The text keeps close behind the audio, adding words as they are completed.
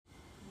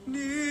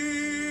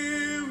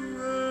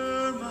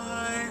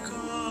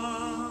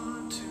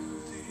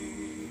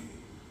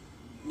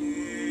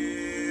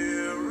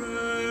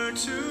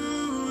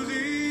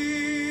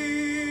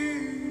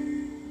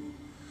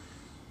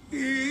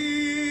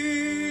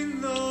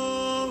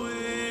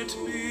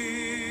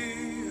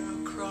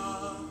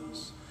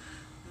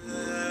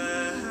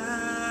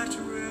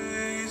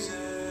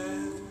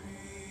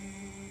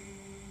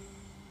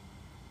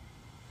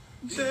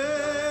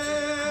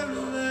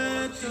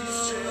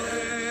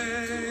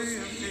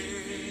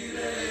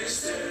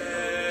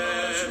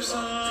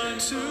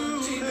to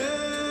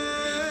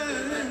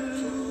heaven.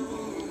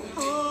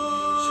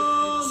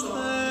 Oh,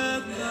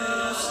 let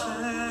the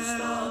saints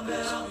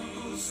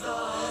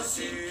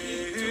in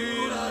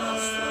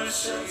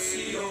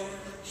mercy.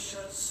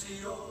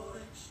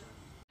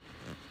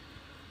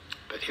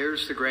 But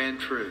here's the grand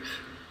truth.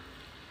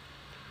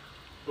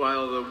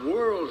 While the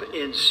world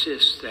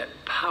insists that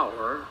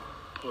power,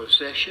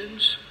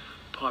 possessions,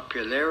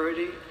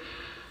 popularity,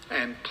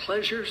 and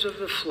pleasures of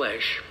the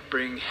flesh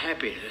bring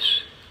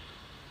happiness,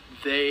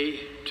 they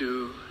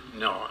do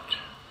not.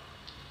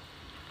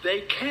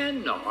 They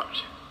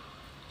cannot.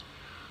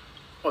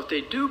 What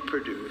they do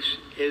produce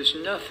is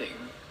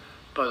nothing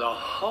but a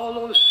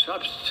hollow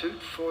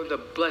substitute for the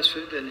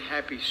blessed and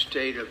happy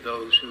state of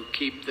those who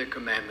keep the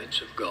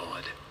commandments of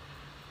God.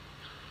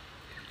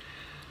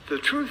 The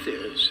truth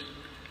is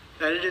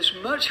that it is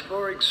much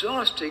more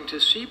exhausting to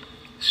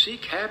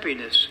seek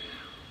happiness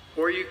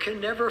where you can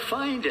never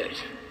find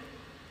it.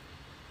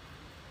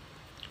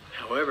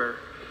 However,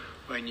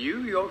 when you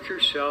yoke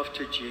yourself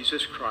to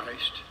Jesus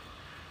Christ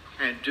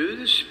and do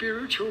the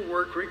spiritual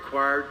work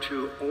required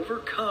to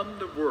overcome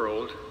the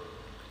world,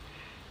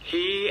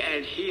 He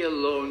and He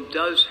alone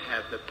does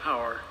have the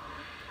power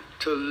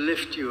to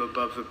lift you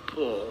above the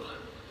pull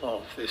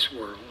of this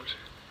world.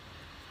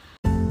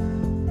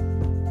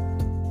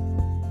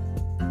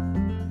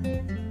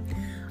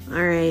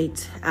 All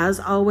right, as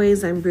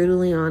always, I'm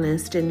brutally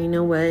honest, and you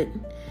know what?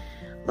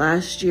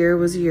 Last year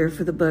was a year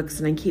for the books,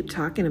 and I keep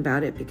talking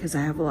about it because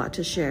I have a lot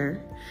to share.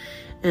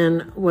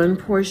 And one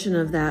portion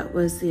of that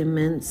was the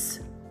immense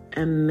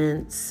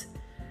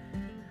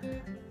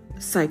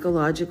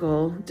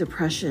psychological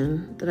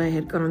depression that I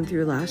had gone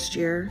through last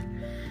year.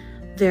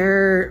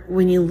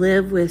 When you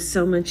live with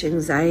so much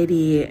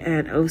anxiety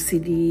and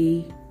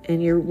OCD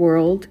in your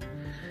world,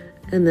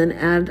 and then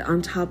add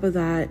on top of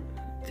that,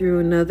 through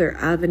another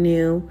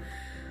avenue,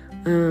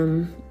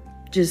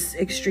 just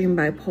extreme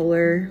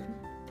bipolar,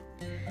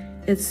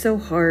 it's so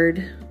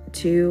hard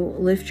to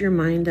lift your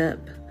mind up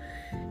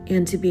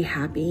and to be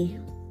happy.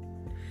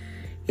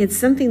 It's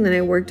something that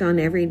I worked on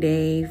every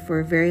day for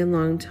a very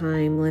long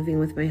time, living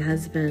with my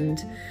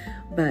husband,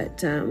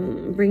 but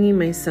bringing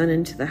my son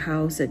into the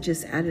house, it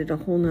just added a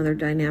whole nother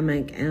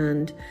dynamic,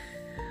 and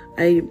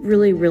I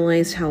really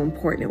realized how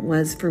important it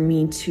was for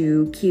me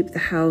to keep the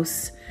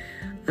house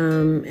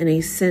in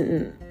a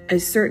certain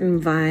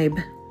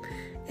vibe.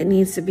 It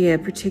needs to be a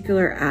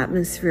particular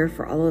atmosphere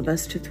for all of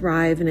us to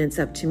thrive, and it's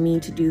up to me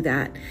to do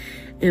that.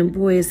 And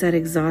boy, is that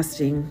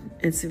exhausting.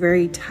 It's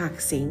very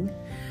taxing.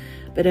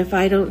 But if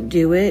I don't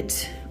do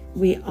it,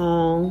 we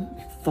all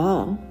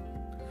fall.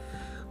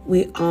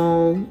 We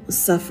all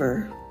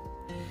suffer.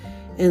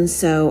 And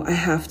so I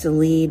have to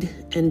lead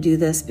and do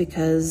this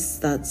because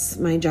that's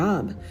my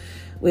job.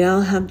 We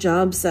all have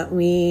jobs that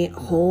we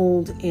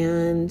hold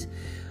and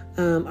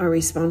are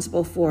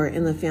responsible for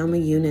in the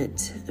family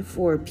unit,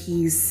 for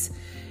peace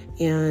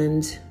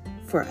and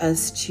for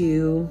us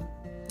to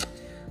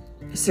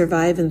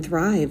survive and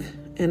thrive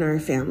in our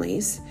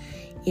families.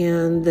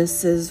 And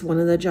this is one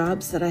of the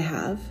jobs that I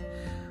have.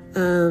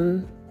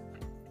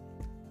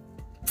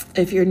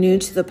 If you're new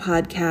to the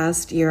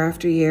podcast, year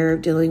after year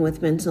of dealing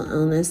with mental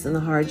illness and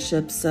the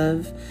hardships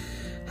of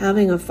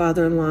having a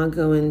father-in-law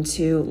go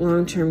into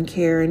long-term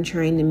care and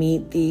trying to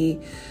meet the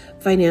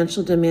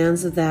financial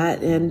demands of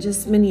that, and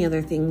just many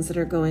other things that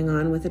are going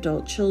on with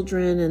adult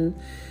children, and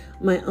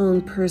my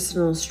own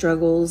personal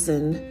struggles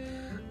and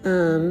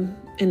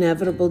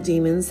inevitable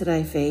demons that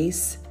I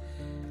face.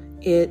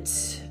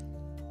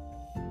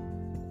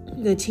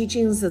 The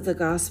teachings of the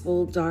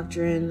gospel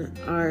doctrine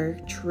are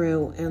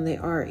true, and they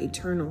are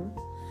eternal.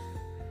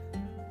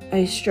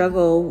 I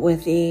struggle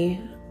with the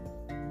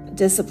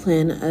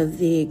discipline of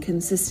the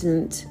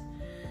consistent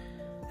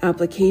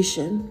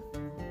application.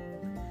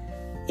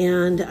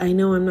 And I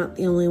know I'm not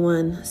the only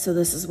one, so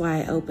this is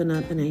why I open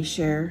up and I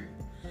share,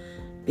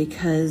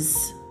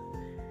 because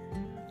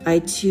I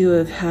too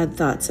have had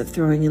thoughts of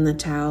throwing in the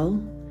towel,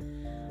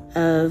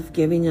 of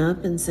giving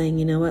up and saying,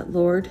 you know what,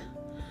 Lord,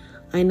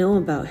 I know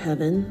about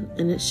heaven,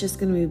 and it's just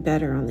going to be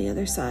better on the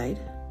other side.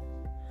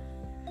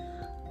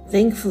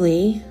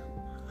 Thankfully,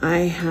 I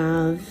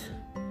have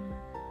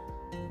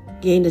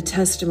gained a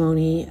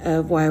testimony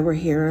of why we're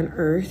here on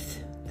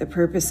earth, the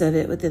purpose of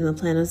it within the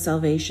plan of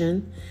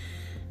salvation.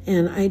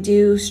 And I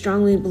do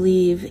strongly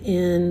believe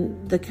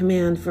in the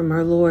command from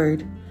our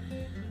Lord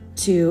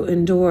to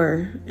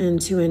endure,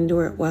 and to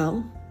endure it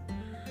well.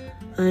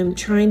 I'm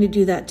trying to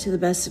do that to the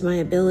best of my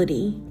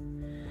ability.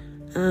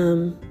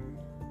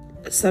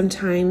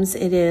 Sometimes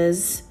it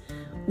is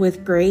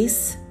with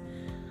grace,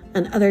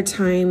 and other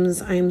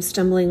times I'm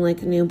stumbling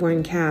like a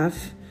newborn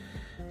calf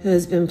who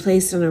has been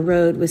placed on a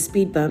road with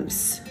speed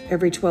bumps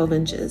every 12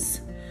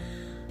 inches.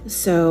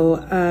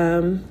 So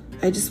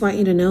I just want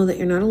you to know that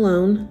you're not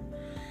alone.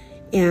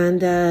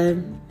 And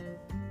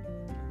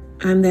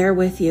I'm there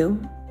with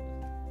you.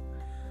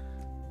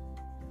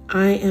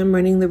 I am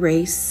running the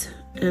race,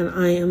 and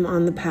I am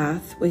on the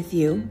path with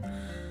you,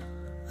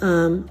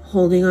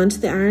 holding on to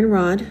the iron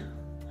rod,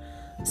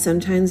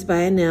 sometimes by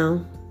a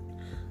nail,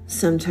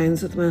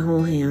 sometimes with my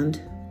whole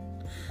hand,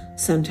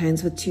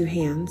 sometimes with 2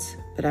 hands,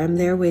 but I'm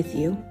there with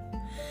you.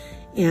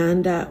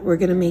 And we're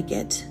going to make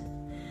it.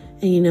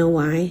 And you know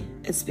why?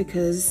 It's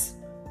because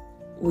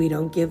we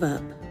don't give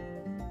up.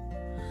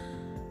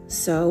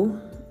 So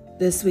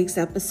this week's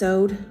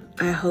episode,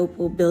 I hope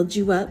will build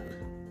you up,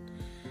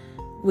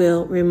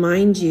 will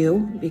remind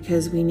you,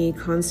 because we need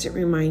constant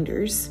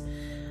reminders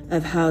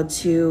of how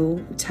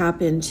to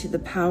tap into the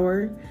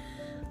power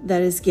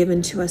that is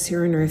given to us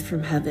here on earth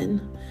from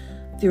heaven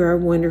through our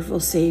wonderful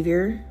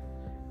Savior,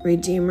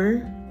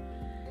 Redeemer,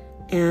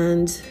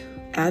 and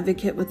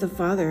advocate with the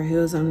Father, who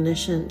is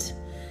omniscient.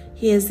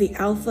 He is the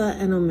Alpha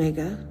and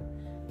Omega,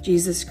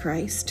 Jesus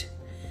Christ,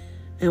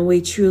 and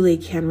we truly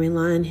can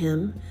rely on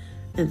him.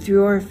 And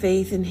through our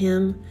faith in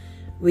him,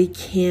 we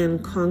can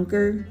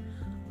conquer,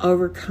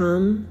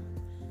 overcome,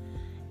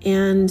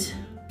 and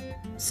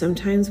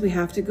sometimes we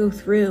have to go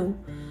through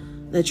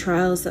the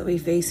trials that we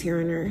face here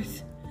on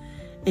earth.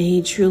 And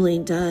he truly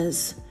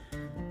does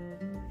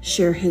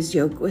share his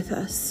yoke with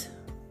us.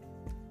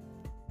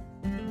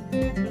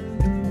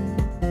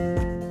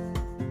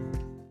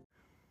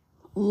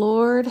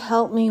 Lord,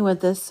 help me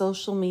with this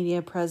social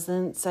media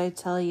presence. I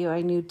tell you,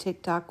 I knew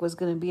TikTok was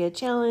going to be a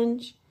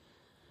challenge,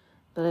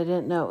 but I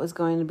didn't know it was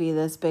going to be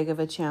this big of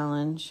a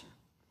challenge.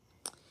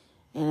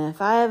 And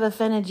if I have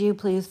offended you,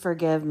 please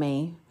forgive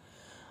me.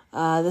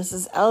 This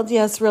is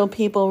LDS Real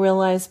People Real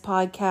Lives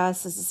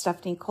podcast. This is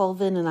Stephanie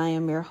Colvin, and I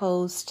am your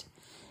host.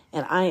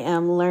 And I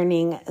am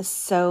learning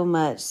so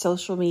much.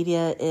 Social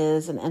media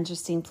is an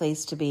interesting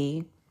place to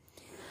be.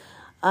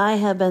 I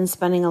have been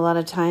spending a lot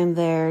of time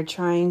there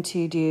trying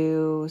to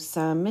do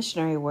some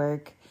missionary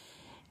work.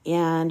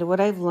 And what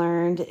I've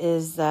learned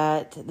is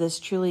that this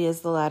truly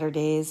is the latter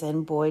days,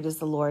 and boy, does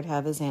the Lord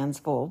have his hands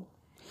full.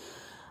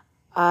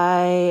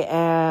 I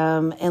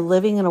am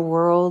living in a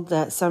world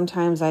that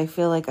sometimes I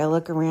feel like I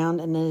look around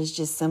and it is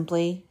just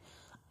simply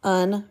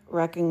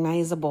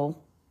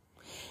unrecognizable.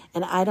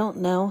 And I don't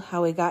know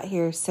how we got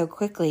here so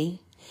quickly.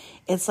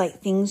 It's like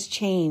things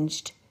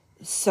changed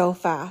so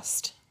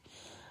fast.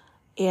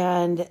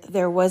 And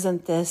there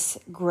wasn't this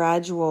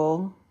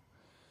gradual,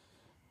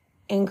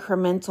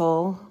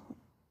 incremental,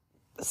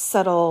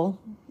 subtle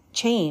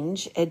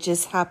change. It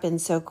just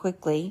happened so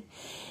quickly.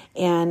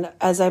 And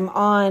as I'm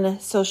on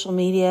social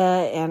media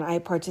and I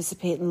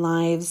participate in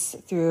lives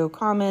through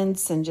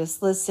comments and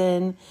just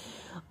listen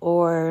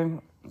or,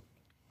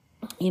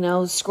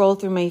 scroll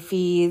through my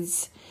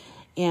feeds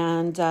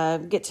and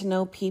get to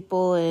know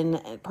people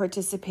and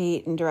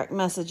participate in direct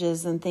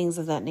messages and things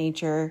of that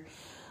nature,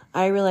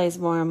 I realize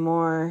more and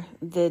more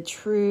the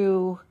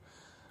true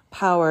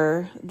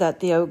power that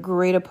the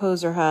great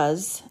opposer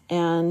has,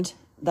 and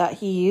that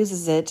he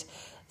uses it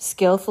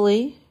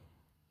skillfully,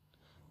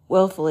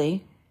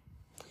 willfully,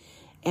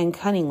 and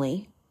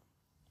cunningly.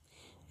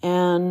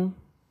 And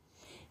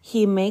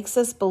he makes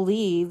us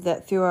believe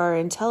that through our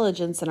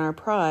intelligence and our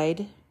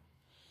pride,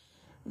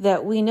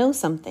 that we know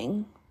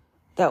something,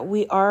 that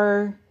we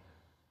are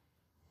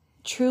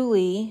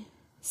truly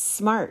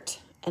smart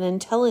and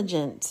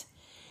intelligent,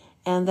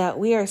 and that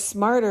we are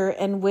smarter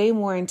and way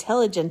more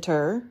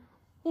intelligenter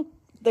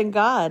than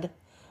God,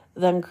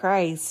 than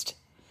Christ,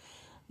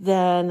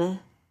 than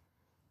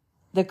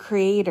the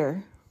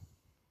Creator.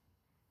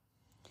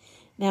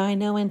 Now, I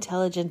know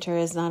intelligenter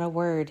is not a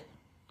word,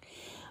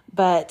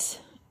 but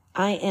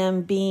I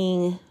am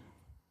being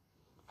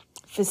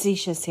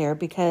facetious here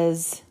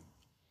because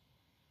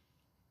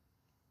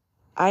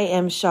I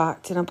am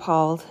shocked and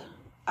appalled.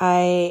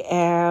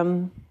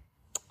 I'm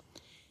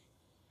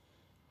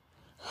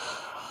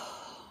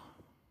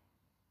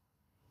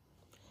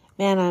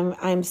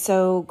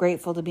so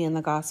grateful to be in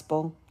the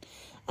gospel,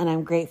 and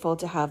I'm grateful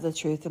to have the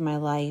truth in my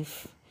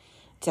life,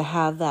 to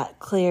have that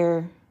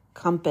clear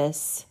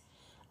compass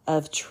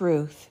of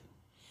truth.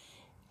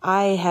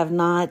 I have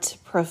not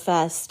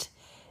professed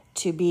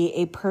to be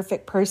a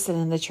perfect person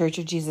in the Church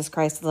of Jesus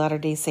Christ of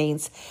Latter-day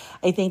Saints.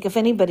 I think if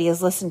anybody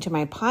has listened to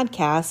my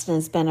podcast and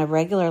has been a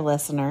regular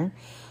listener,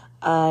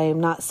 I'm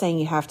not saying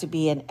you have to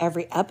be an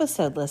every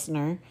episode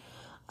listener.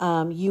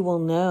 You will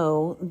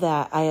know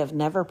that I have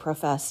never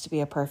professed to be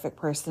a perfect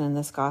person in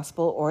this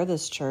gospel or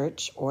this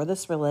church or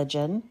this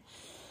religion.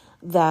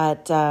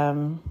 That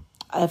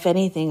if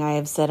anything, I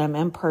have said I'm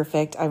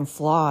imperfect, I'm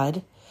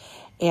flawed.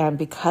 And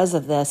because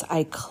of this,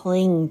 I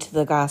cling to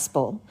the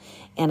gospel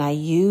and I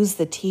use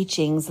the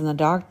teachings and the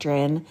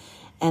doctrine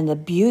and the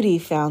beauty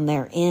found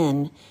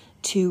therein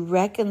to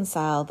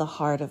reconcile the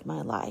heart of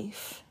my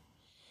life.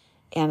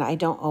 And I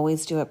don't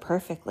always do it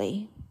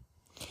perfectly.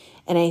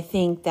 And I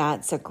think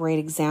that's a great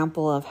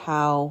example of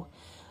how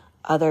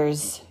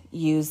others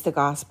use the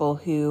gospel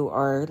who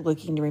are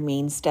looking to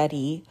remain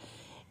steady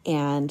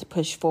and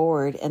push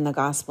forward in the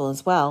gospel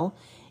as well.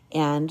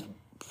 And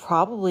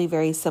probably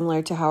very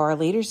similar to how our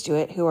leaders do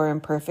it, who are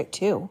imperfect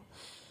too.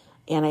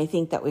 And I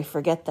think that we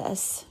forget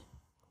this.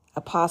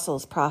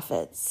 Apostles,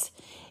 prophets.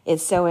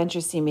 It's so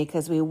interesting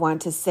because we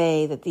want to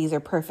say that these are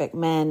perfect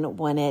men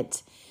when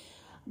it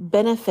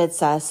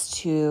benefits us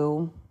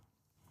to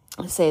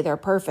say they're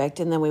perfect,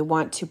 and then we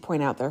want to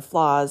point out their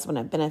flaws when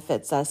it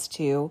benefits us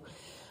to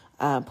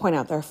point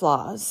out their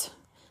flaws,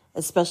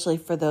 especially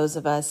for those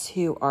of us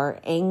who are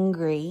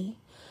angry,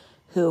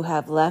 who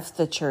have left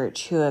the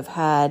church, who have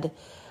had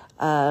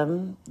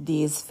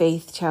these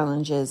faith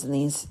challenges and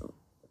these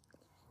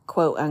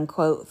quote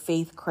unquote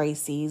faith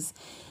crises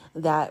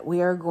that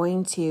we are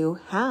going to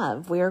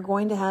have. We are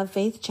going to have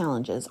faith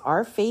challenges.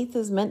 Our faith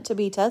is meant to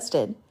be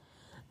tested.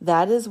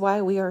 That is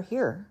why we are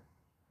here.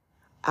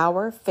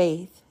 Our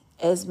faith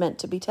is meant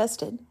to be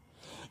tested.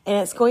 And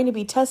it's going to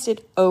be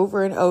tested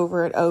over and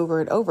over and over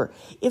and over.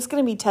 It's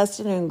going to be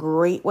tested in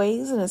great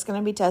ways, and it's going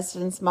to be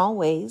tested in small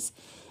ways,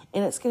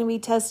 and it's going to be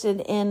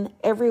tested in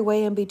every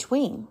way in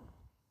between.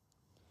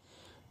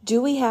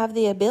 Do we have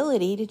the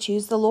ability to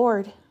choose the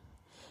Lord?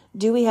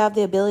 Do we have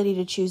the ability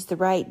to choose the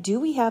right? Do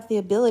we have the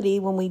ability,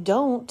 when we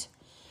don't,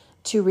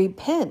 to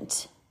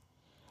repent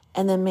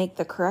and then make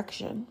the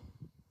correction?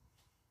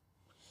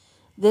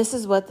 This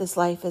is what this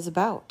life is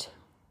about.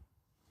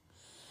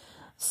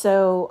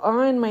 So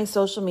on my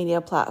social media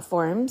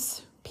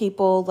platforms,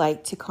 people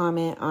like to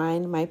comment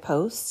on my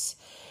posts,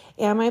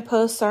 and my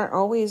posts aren't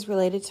always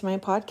related to my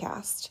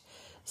podcast.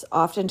 So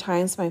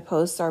oftentimes my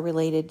posts are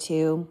related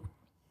to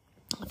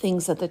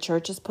things that the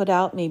church has put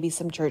out, maybe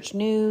some church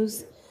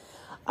news.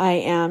 I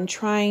am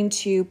trying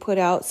to put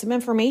out some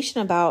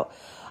information about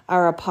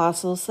our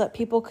apostles so that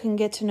people can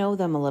get to know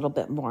them a little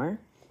bit more.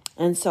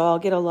 And so I'll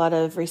get a lot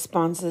of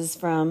responses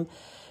from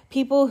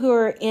people who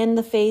are in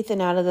the faith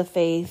and out of the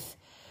faith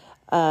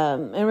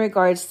in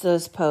regards to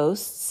those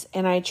posts.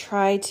 And I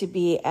try to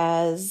be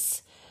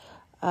as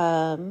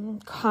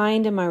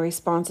kind in my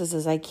responses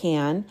as I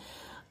can.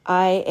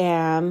 I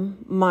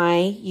am my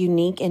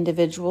unique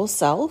individual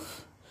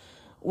self,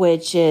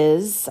 which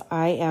is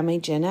I am a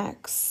Gen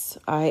X.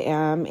 I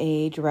am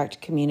a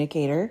direct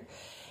communicator.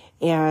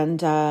 And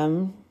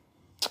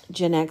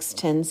Gen X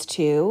tends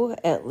to,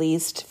 at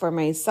least for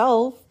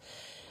myself,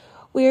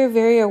 we are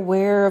very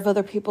aware of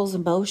other people's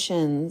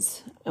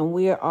emotions, and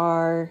we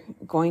are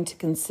going to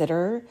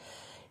consider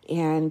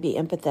and be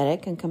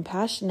empathetic and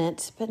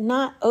compassionate, but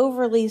not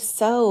overly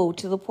so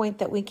to the point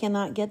that we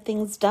cannot get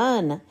things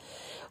done.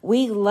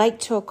 We like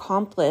to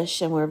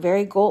accomplish, and we're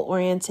very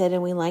goal-oriented,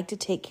 and we like to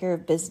take care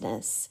of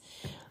business.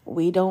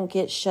 We don't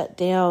get shut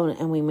down,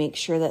 and we make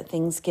sure that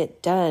things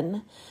get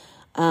done.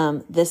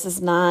 This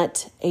is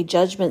not a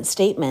judgment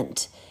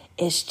statement.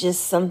 It's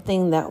just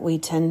something that we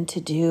tend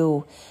to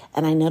do.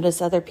 And I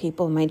notice other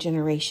people in my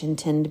generation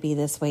tend to be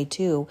this way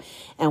too.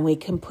 And we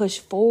can push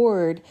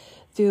forward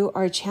through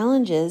our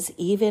challenges,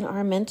 even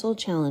our mental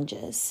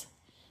challenges.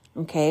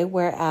 Okay,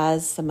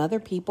 whereas some other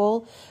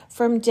people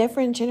from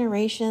different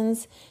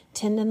generations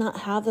tend to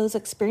not have those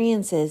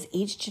experiences.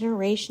 Each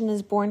generation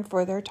is born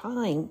for their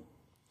time.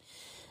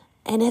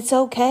 And it's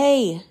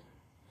okay.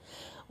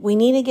 We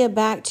need to get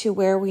back to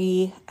where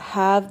we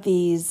have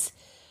these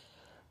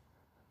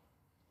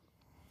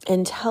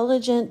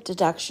intelligent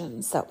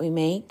deductions that we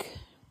make,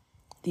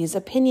 these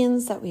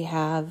opinions that we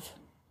have,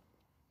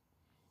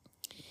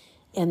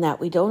 and that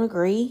we don't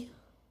agree.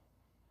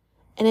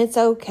 And it's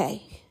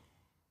okay.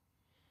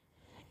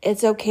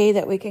 It's okay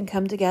that we can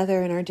come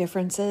together in our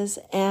differences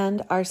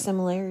and our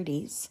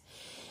similarities,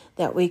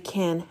 that we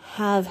can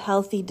have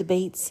healthy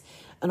debates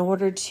in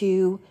order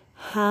to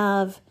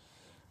have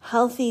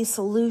healthy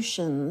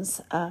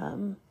solutions,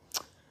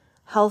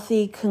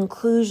 healthy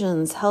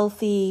conclusions,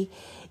 healthy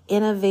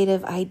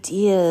innovative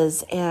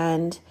ideas.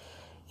 And,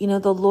 you know,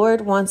 the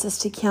Lord wants us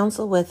to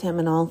counsel with him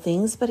in all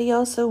things, but he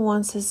also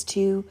wants us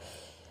to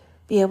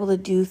be able to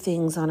do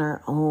things on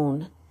our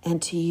own and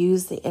to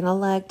use the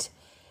intellect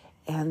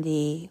and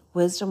the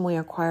wisdom we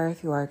acquire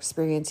through our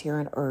experience here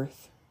on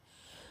earth.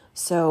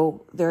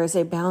 So there is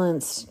a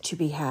balance to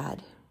be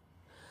had.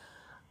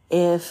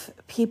 If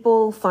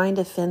people find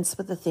offense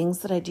with the things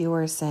that I do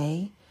or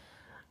say,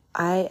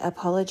 I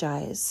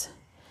apologize.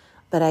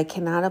 But I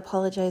cannot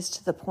apologize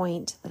to the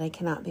point that I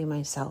cannot be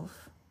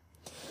myself.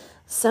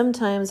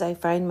 Sometimes I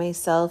find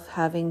myself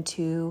having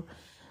to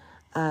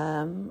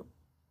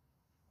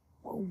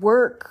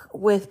work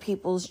with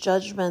people's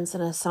judgments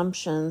and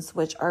assumptions,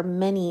 which are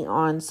many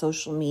on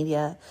social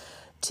media,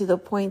 to the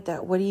point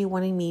that, what are you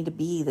wanting me to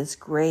be? This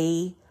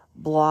gray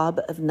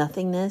blob of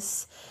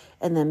nothingness?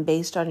 And then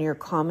based on your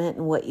comment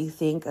and what you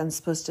think, I'm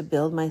supposed to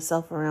build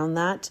myself around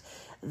that?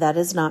 That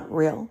is not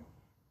real.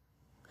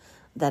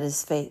 That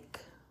is fake.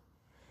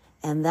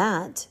 And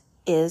that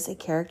is a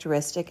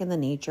characteristic in the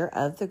nature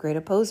of the great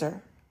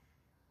opposer.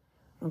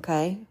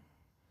 Okay?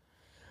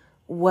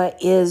 What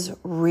is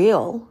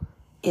real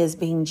is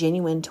being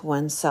genuine to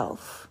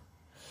oneself,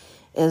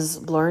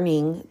 is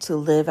learning to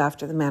live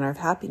after the manner of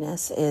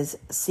happiness, is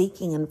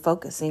seeking and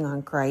focusing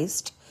on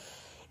Christ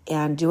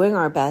and doing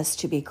our best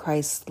to be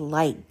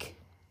Christ-like.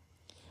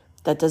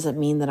 That doesn't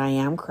mean that I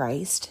am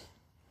Christ.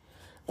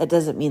 That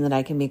doesn't mean that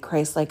I can be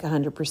Christ-like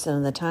 100%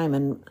 of the time.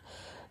 And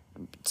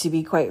to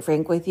be quite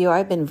frank with you,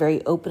 I've been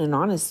very open and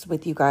honest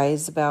with you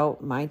guys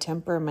about my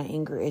temper, my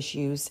anger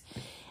issues,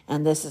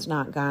 and this has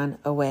not gone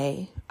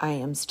away. I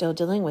am still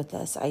dealing with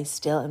this. I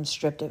still am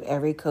stripped of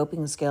every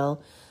coping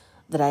skill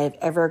that I have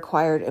ever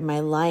acquired in my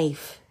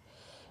life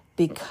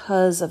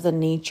because of the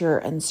nature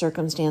and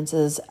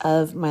circumstances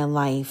of my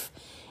life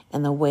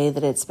and the way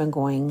that it's been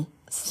going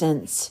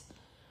since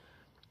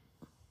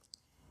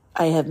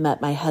I have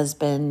met my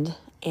husband,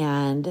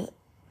 and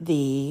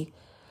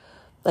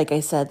like I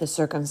said, the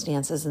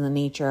circumstances and the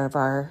nature of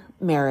our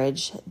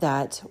marriage,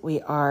 that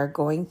we are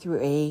going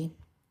through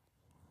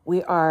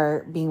we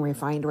are being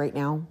refined right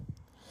now.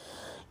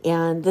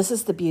 And this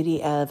is the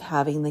beauty of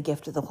having the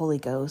gift of the Holy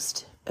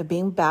Ghost, of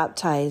being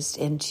baptized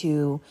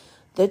into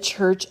the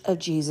Church of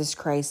Jesus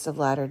Christ of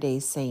Latter-day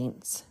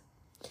Saints,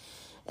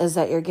 is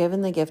that you're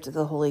given the gift of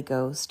the Holy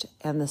Ghost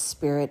and the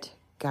Spirit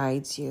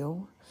guides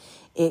you.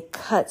 It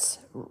cuts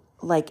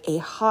like a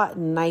hot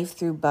knife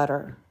through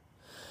butter,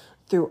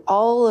 through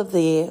all of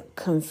the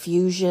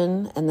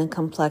confusion and the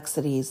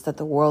complexities that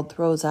the world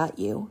throws at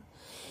you,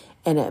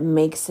 and it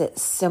makes it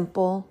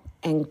simple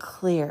and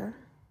clear.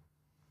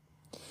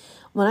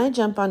 When I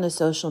jump onto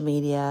social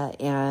media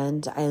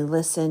and I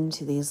listen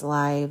to these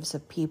lives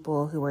of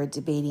people who are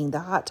debating the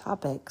hot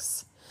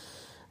topics,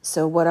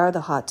 so what are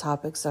the hot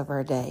topics of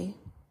our day?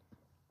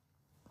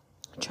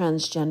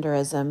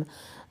 Transgenderism,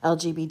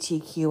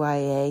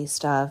 LGBTQIA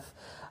stuff.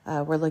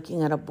 We're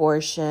looking at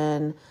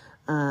abortion.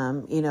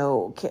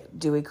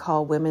 Do we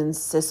call women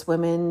cis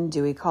women?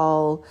 Do we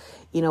call,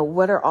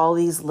 what are all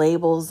these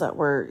labels that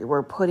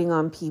we're putting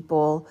on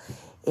people?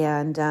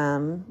 And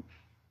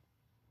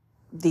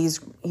these,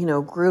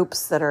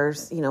 groups that are,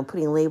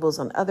 putting labels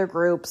on other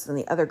groups, and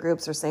the other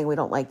groups are saying we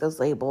don't like those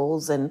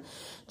labels, and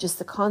just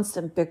the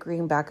constant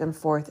bickering back and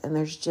forth. And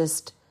there's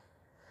just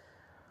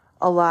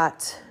a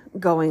lot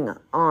going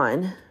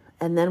on.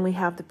 And then we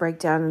have the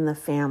breakdown in the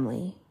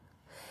family.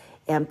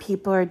 And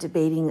people are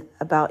debating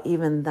about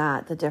even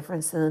that, the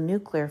difference in the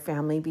nuclear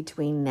family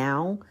between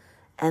now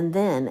and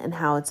then, and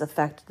how it's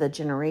affected the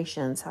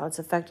generations, how it's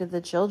affected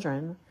the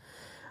children.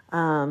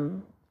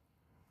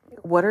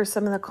 What are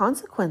some of the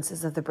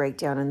consequences of the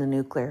breakdown in the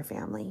nuclear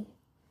family?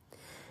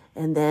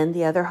 And then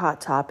the other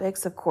hot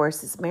topics, of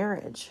course, is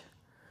marriage.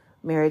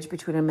 Marriage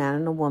between a man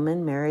and a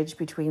woman, marriage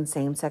between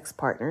same-sex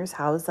partners.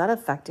 How is that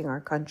affecting our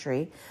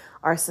country,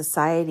 our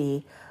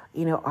society,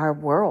 our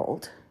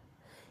world?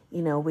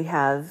 We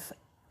have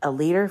a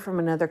leader from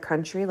another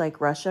country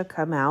like Russia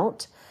come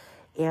out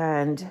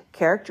and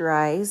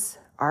characterize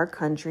our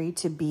country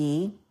to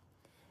be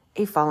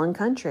a fallen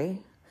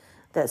country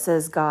that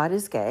says God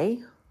is gay,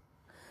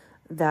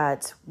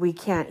 that we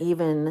can't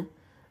even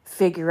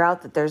figure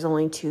out that there's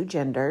only two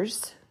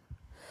genders,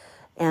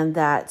 and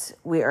that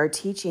we are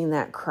teaching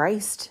that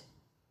Christ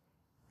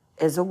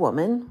is a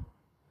woman,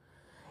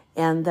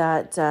 and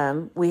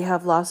that we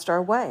have lost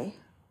our way.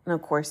 And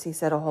of course, he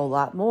said a whole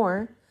lot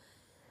more.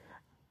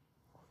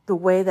 The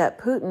way that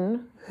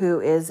Putin, who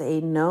is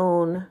a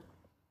known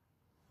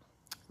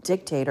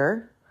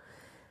dictator,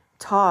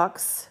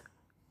 talks,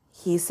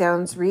 he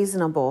sounds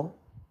reasonable,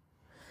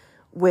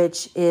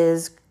 which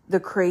is the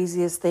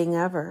craziest thing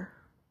ever.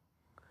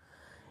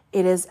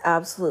 It is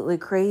absolutely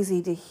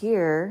crazy to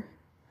hear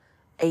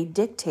a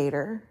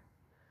dictator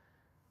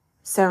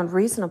sound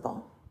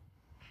reasonable.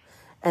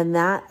 And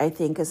that, I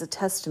think, is a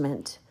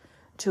testament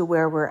to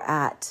where we're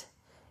at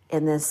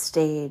in this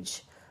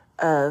stage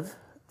of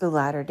the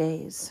latter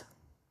days.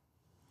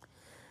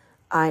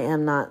 I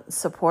am not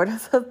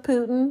supportive of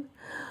Putin.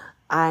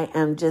 I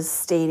am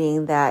just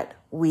stating that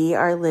we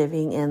are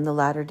living in the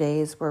latter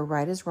days where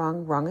right is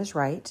wrong, wrong is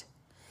right,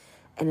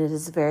 and it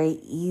is very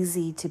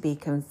easy to be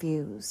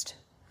confused.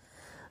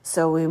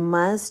 So we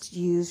must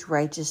use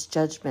righteous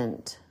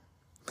judgment.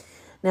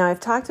 Now, I've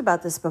talked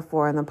about this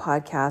before on the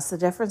podcast, the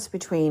difference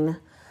between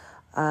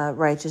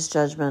righteous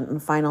judgment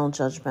and final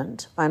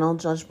judgment. Final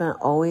judgment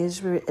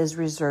always is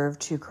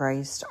reserved to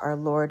Christ, our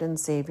Lord and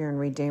Savior and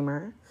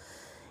Redeemer.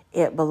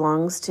 It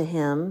belongs to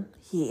him.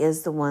 He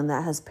is the one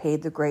that has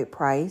paid the great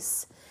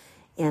price,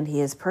 and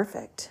he is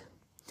perfect.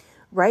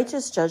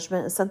 Righteous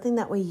judgment is something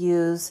that we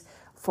use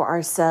for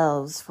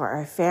ourselves, for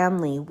our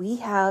family. We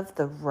have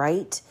the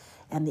right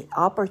and the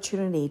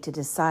opportunity to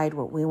decide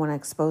what we want to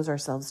expose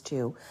ourselves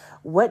to.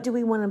 What do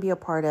we want to be a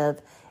part of,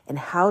 and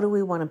how do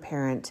we want to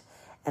parent,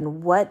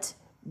 and what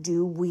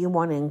do we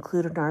want to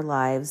include in our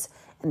lives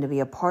and to be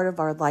a part of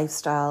our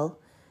lifestyle,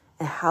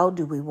 and how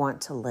do we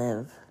want to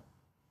live?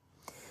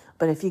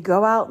 But if you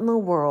go out in the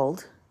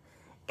world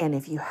and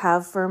if you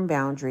have firm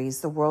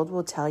boundaries, the world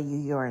will tell you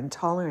you're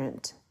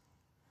intolerant.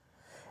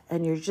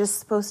 And you're just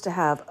supposed to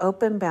have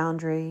open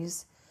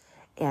boundaries,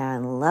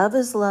 and love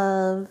is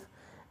love,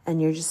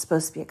 and you're just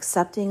supposed to be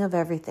accepting of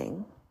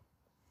everything.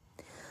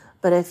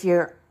 But if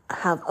you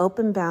have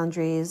open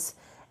boundaries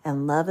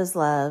and love is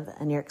love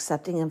and you're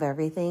accepting of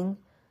everything,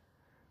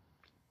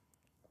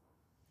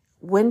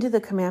 when do the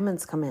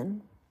commandments come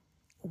in?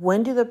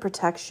 When do the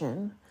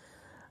protection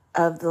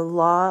of the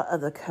law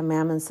of the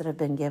commandments that have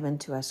been given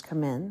to us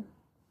come in?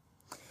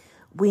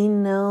 We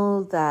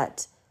know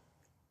that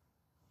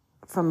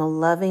from a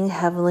loving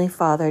Heavenly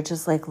Father,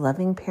 just like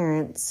loving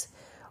parents,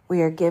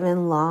 we are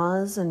given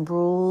laws and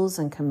rules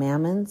and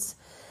commandments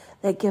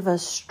that give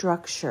us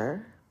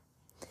structure,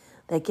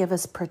 that give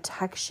us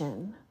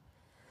protection,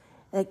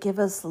 that give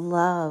us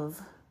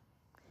love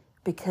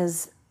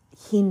because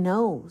He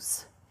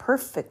knows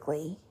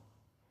perfectly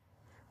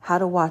how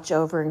to watch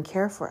over and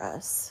care for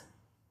us.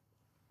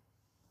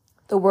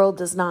 The world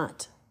does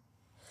not.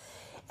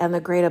 And the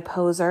great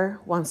opposer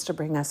wants to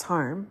bring us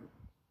harm.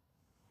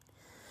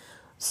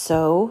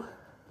 So,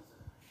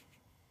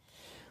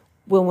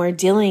 when we're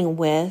dealing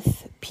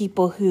with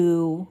people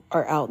who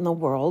are out in the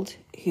world,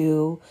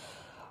 who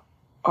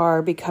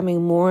are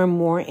becoming more and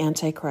more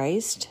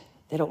antichrist,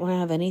 they don't want to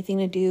have anything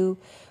to do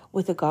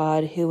with a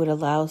God who would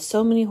allow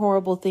so many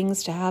horrible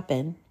things to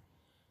happen,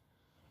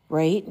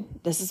 right?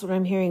 This is what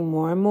I'm hearing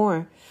more and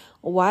more.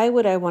 Why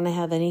would I want to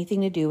have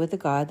anything to do with a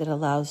God that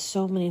allows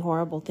so many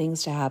horrible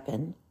things to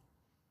happen?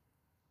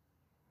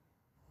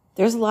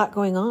 There's a lot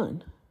going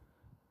on.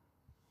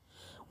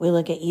 We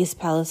look at East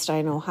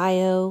Palestine,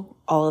 Ohio,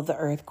 all of the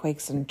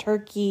earthquakes in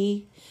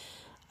Turkey,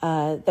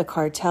 the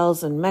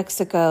cartels in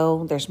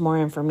Mexico. There's more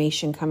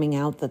information coming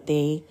out that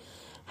they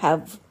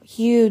have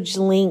huge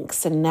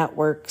links and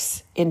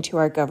networks into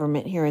our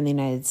government here in the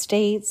United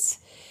States.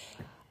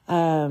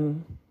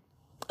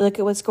 Look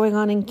at what's going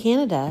on in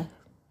Canada.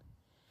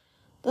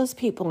 Those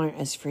people aren't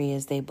as free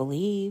as they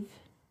believe.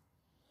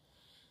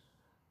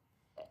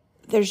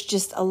 There's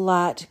just a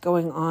lot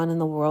going on in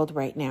the world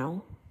right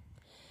now.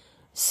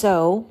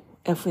 So,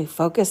 if we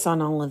focus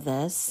on all of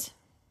this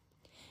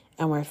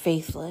and we're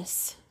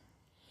faithless,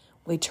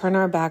 we turn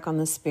our back on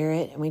the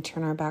Spirit and we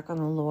turn our back on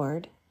the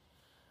Lord,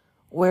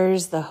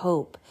 where's the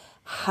hope?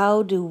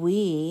 How do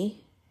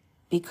we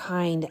be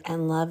kind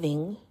and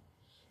loving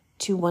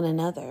to one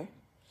another?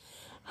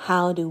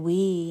 How do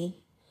we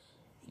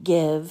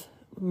give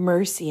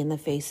mercy in the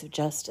face of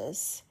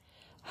justice?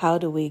 How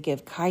do we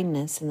give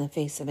kindness in the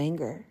face of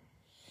anger?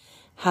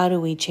 How do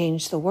we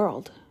change the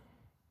world?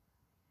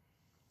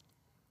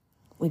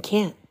 We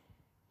can't.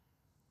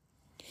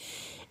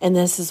 And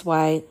this is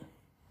why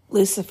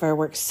Lucifer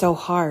works so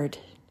hard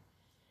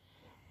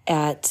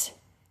at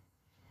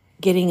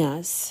getting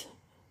us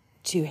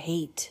to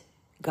hate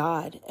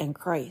God and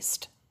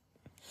Christ.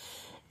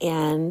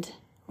 And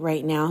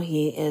right now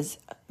he is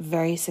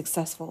very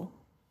successful.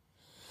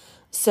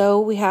 So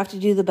we have to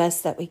do the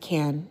best that we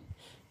can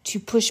to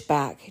push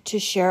back, to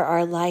share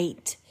our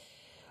light.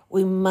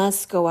 We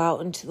must go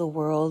out into the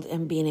world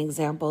and be an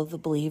example of the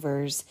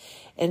believers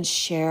and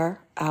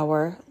share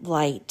our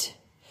light.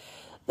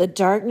 The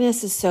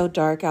darkness is so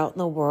dark out in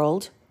the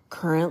world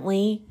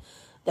currently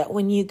that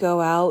when you go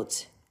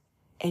out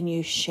and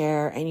you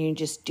share and you're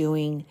just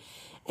doing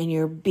and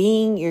you're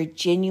being your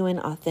genuine,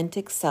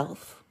 authentic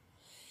self,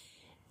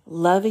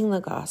 loving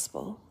the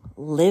gospel,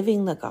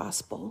 living the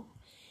gospel,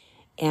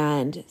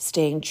 and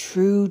staying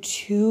true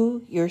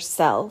to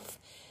yourself,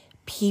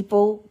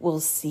 people will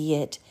see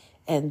it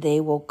and they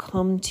will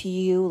come to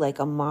you like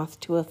a moth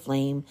to a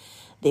flame.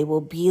 They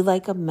will be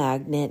like a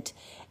magnet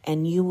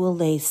and you will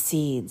lay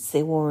seeds.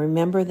 They will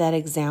remember that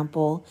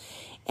example,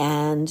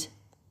 and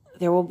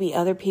there will be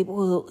other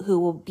people who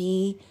will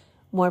be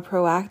more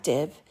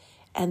proactive,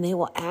 and they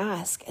will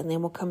ask and they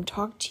will come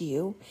talk to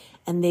you,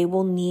 and they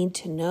will need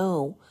to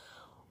know,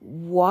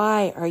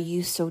 why are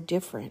you so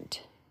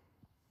different?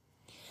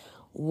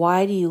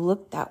 Why do you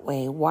look that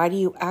way? Why do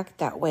you act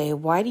that way?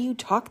 Why do you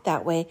talk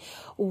that way?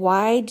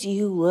 Why do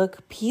you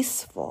look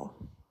peaceful?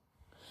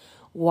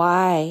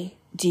 Why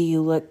do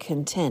you look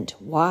content?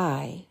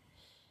 Why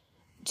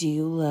do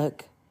you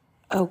look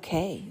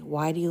okay?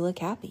 Why do you look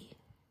happy?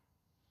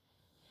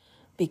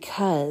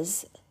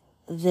 Because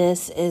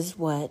this is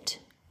what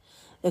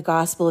the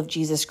gospel of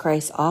Jesus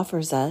Christ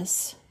offers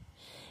us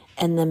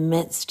in the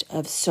midst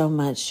of so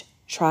much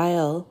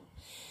trial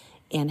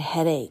and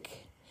headache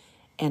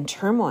and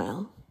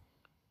turmoil,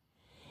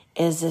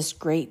 is this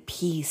great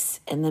peace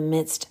in the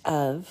midst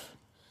of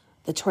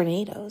the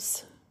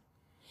tornadoes.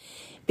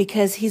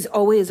 Because he's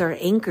always our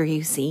anchor,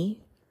 you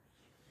see.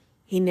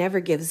 He never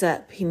gives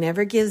up. He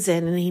never gives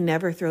in, and he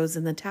never throws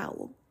in the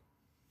towel.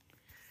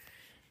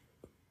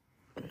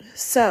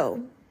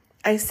 So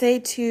I say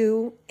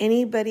to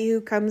anybody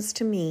who comes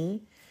to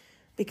me,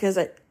 because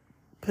I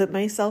put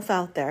myself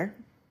out there,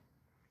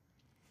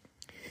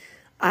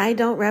 I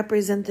don't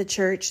represent the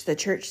church. The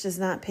church does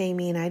not pay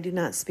me, and I do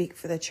not speak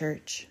for the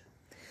church.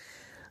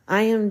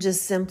 I am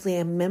just simply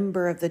a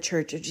member of the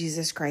Church of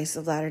Jesus Christ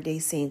of Latter-day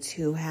Saints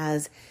who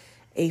has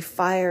a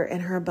fire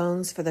in her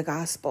bones for the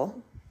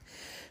gospel,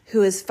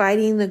 who is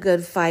fighting the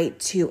good fight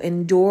to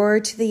endure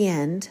to the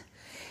end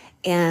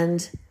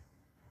and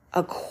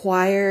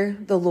acquire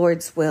the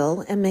Lord's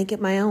will and make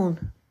it my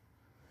own.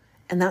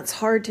 And that's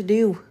hard to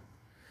do,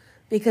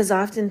 because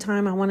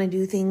oftentimes I want to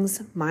do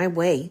things my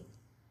way.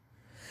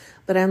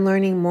 But I'm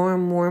learning more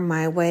and more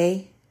my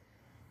way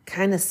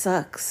kind of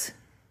sucks.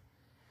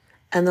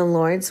 And the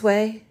Lord's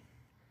way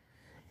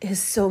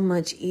is so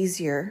much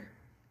easier.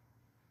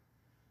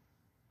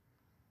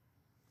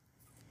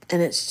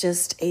 And it's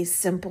just a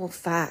simple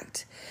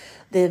fact.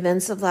 The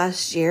events of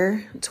last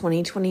year,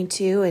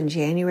 2022, in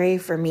January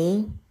for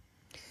me,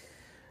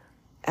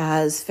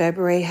 as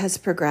February has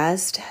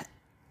progressed,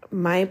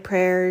 my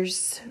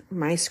prayers,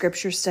 my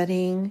scripture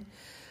studying,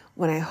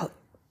 when I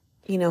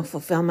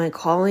fulfill my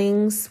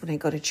callings, when I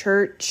go to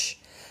church,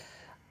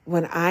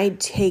 when I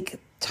take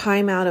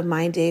time out of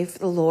my day for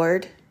the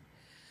Lord,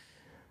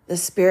 the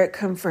Spirit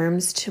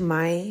confirms to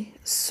my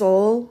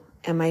soul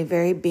and my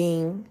very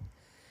being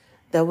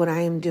that what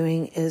I am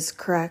doing is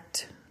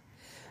correct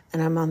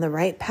and I'm on the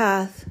right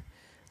path,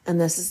 and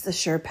this is the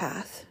sure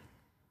path.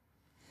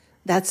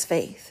 That's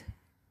faith.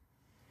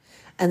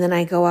 And then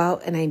I go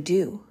out and I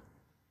do.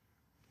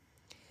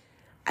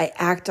 I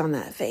act on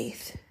that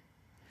faith.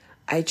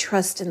 I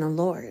trust in the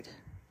Lord.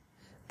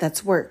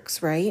 That's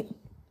works, right?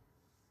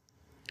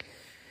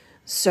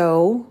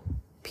 So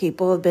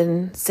people have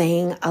been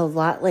saying a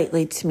lot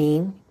lately to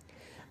me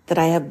that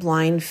I have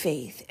blind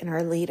faith in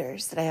our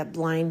leaders, that I have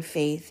blind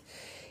faith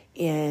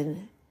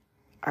in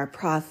our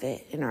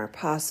prophet and our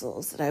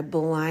apostles, that I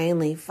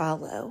blindly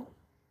follow.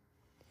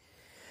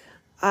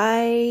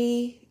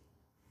 I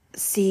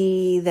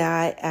see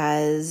that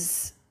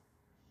as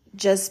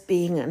just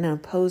being an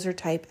opposer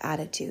type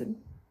attitude.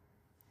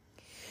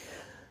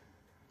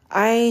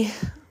 I,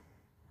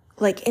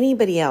 like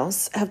anybody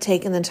else, have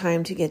taken the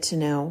time to get to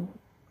know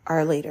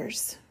our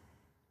leaders.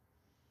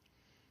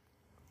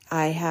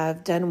 I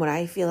have done what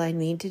I feel I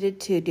needed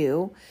to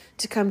do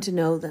to come to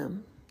know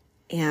them.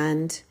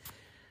 And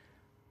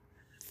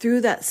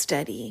through that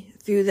study,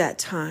 through that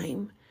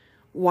time,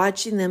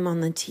 watching them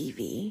on the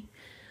TV,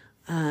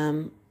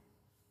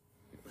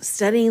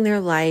 studying their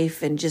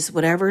life and just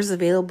whatever's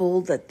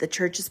available that the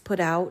church has put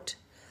out,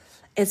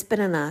 it's been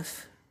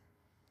enough.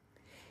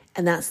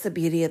 And that's the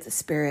beauty of the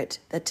Spirit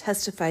that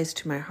testifies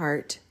to my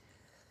heart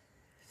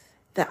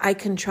that I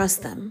can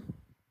trust them.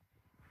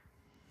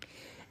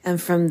 And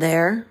from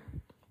there,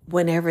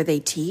 whenever they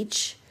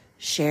teach,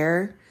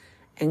 share,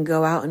 and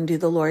go out and do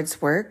the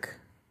Lord's work,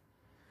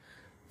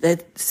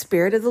 the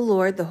Spirit of the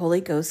Lord, the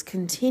Holy Ghost,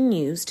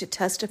 continues to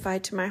testify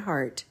to my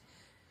heart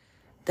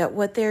that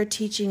what they're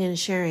teaching and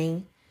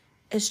sharing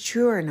is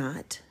true or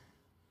not.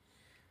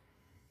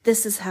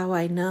 This is how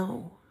I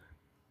know.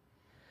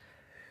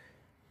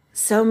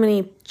 So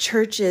many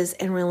churches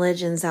and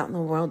religions out in the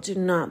world do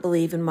not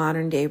believe in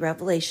modern day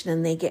revelation,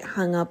 and they get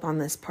hung up on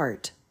this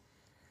part.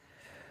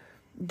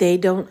 They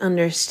don't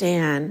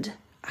understand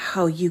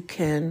how you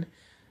can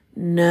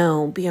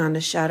know beyond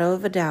a shadow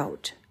of a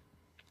doubt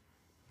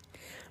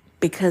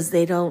because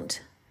they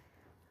don't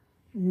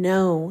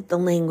know the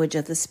language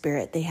of the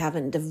Spirit. They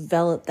haven't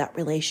developed that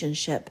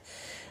relationship.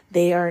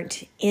 They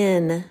aren't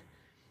in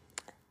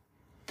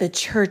the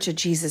church of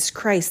Jesus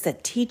Christ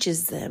that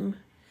teaches them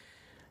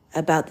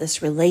about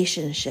this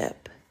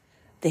relationship.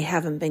 They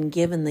haven't been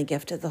given the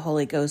gift of the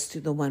Holy Ghost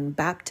through the one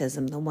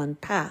baptism, the one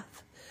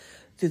path,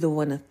 through the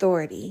one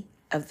authority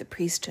of the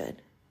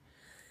priesthood.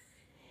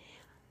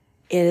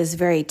 It is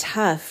very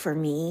tough for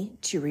me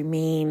to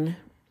remain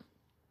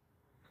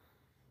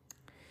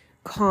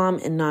calm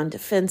and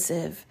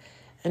non-defensive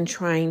and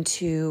trying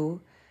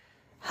to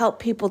help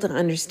people to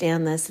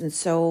understand this. And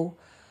so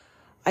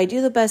I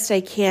do the best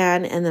I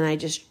can, and then I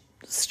just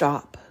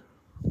stop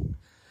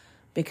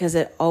because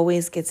it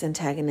always gets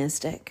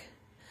antagonistic.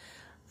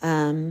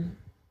 I'm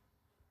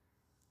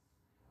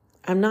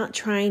not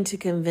trying to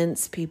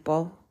convince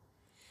people.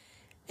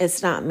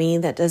 It's not me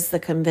that does the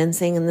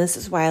convincing, and this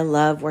is why I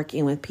love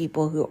working with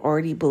people who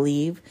already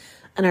believe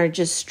and are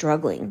just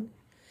struggling.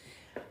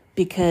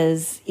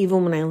 Because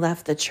even when I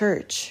left the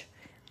church,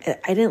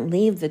 I didn't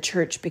leave the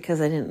church because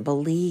I didn't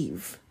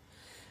believe.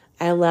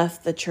 I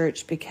left the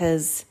church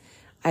because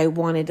I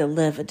wanted to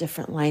live a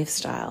different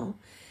lifestyle.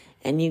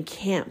 And you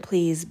can't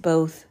please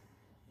both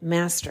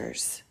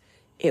masters.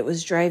 It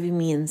was driving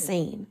me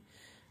insane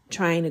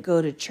trying to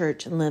go to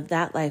church and live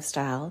that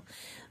lifestyle,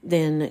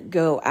 then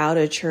go out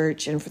of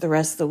church and for the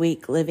rest of the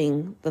week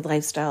living the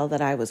lifestyle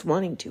that I was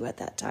wanting to at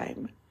that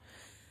time.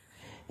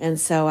 And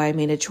so I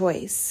made a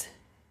choice,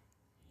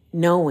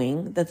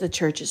 knowing that the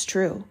church is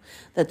true,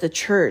 that the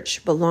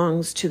church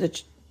belongs to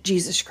the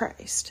Jesus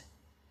Christ.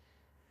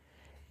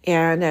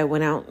 And I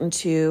went out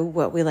into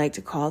what we like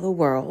to call the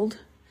world,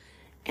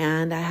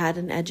 and I had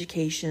an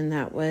education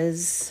that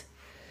was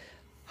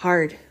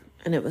hard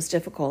and it was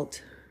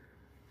difficult.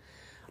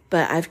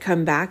 But I've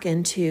come back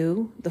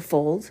into the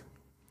fold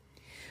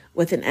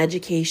with an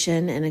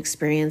education and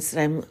experience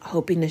that I'm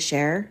hoping to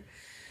share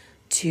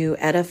to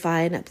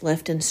edify and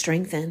uplift and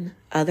strengthen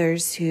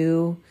others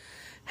who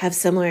have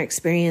similar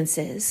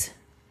experiences.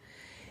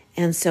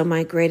 And so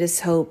my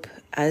greatest hope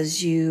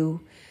as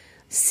you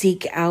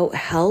seek out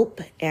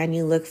help and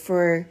you look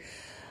for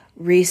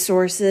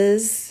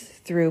resources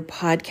through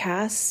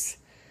podcasts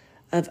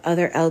of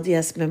other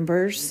LDS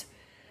members,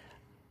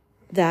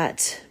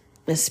 that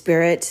the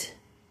Spirit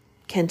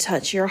can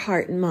touch your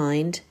heart and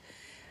mind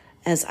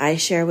as I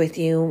share with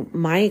you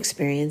my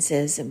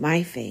experiences and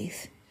my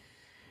faith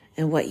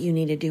and what you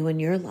need to do in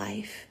your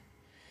life,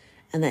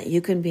 and that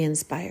you can be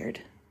inspired.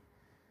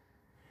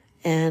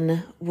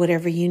 And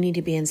whatever you need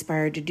to be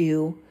inspired to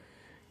do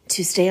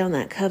to stay on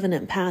that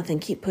covenant path and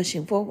keep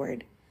pushing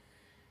forward.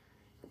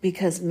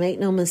 Because make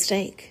no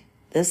mistake,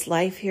 this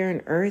life here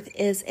on earth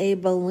is a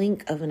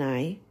blink of an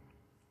eye.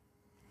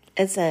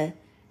 It's a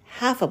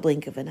half a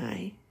blink of an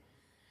eye.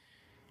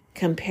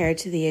 compared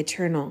to the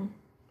eternal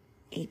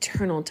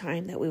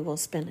time that we will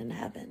spend in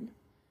heaven.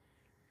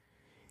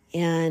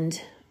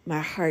 And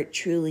my heart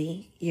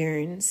truly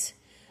yearns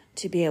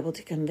to be able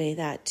to convey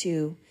that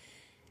to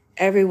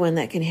everyone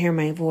that can hear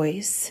my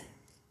voice,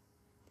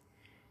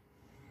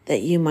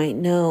 that you might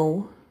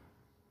know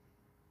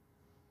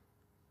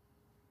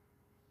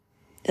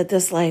that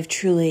this life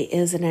truly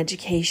is an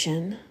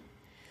education.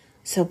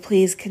 So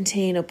please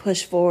continue to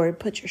push forward,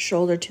 put your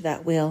shoulder to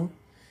that wheel,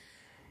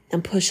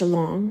 and push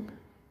along.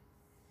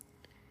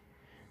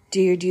 Do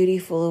your duty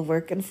full of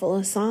work and full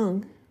of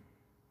song.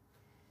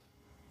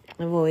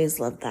 I've always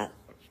loved that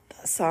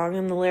song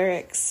and the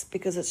lyrics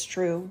because it's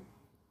true.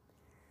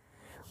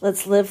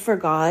 Let's live for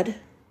God.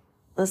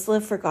 Let's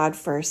live for God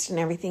first, and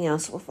everything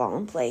else will fall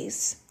in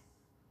place.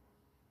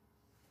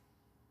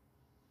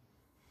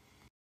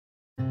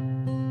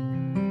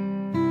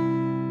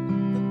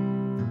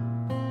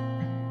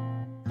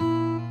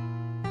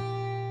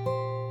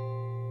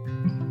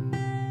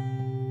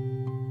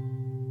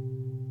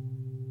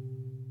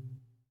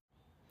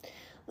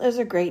 There's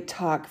a great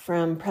talk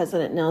from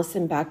President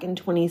Nelson back in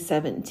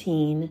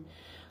 2017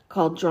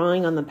 called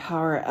Drawing on the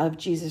Power of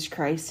Jesus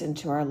Christ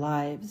into Our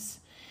Lives.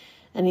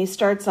 And he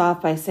starts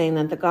off by saying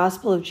that the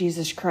gospel of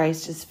Jesus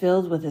Christ is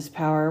filled with his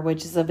power,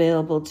 which is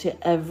available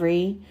to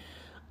every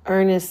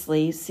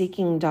earnestly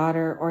seeking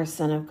daughter or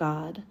son of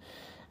God.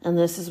 And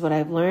this is what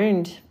I've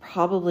learned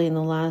probably in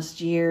the last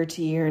year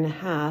to year and a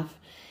half,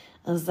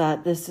 is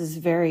that this is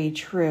very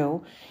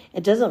true.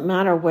 It doesn't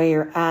matter where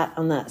you're at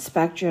on that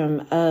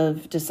spectrum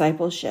of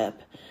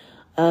discipleship,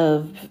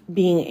 of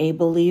being a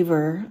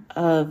believer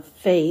of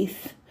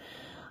faith,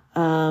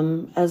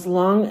 as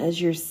long as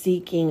you're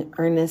seeking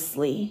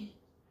earnestly,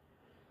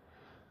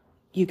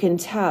 you can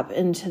tap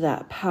into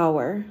that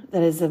power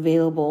that is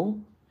available.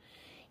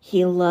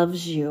 He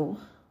loves you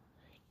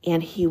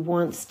and he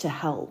wants to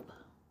help.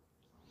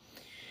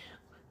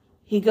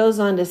 He goes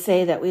on to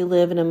say that we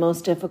live in a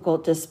most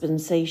difficult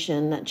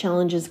dispensation, that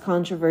challenges,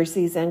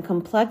 controversies, and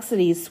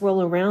complexities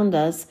swirl around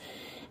us.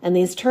 And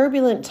these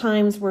turbulent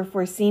times were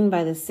foreseen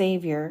by the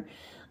Savior,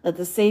 that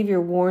the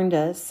Savior warned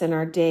us in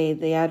our day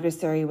the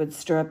adversary would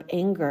stir up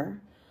anger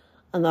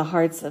on the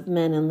hearts of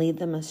men and lead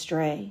them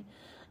astray.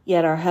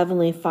 Yet our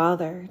Heavenly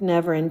Father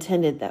never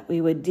intended that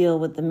we would deal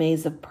with the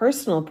maze of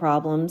personal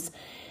problems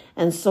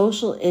and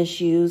social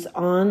issues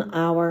on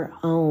our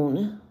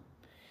own.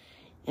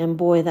 And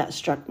boy, that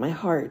struck my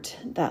heart,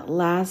 that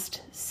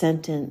last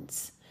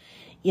sentence.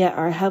 Yet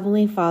our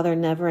Heavenly Father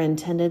never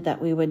intended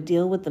that we would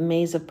deal with the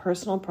maze of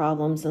personal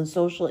problems and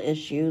social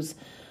issues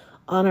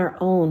on our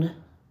own.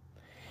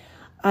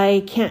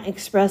 I can't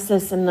express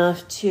this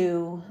enough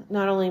to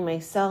not only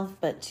myself,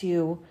 but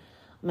to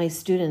my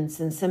students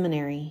in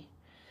seminary,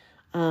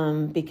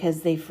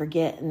 because they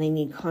forget and they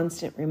need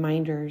constant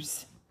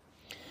reminders.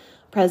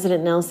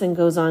 President Nelson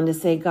goes on to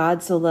say,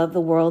 God so loved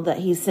the world that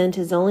he sent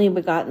his only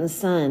begotten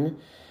Son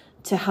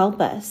to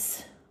help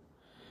us.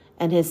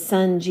 And his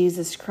Son,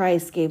 Jesus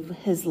Christ, gave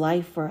his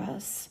life for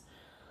us,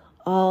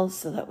 all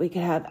so that we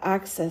could have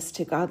access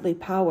to godly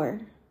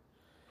power.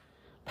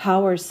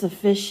 Power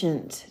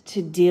sufficient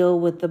to deal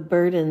with the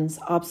burdens,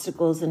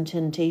 obstacles, and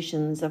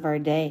temptations of our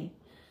day.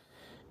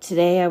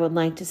 Today, I would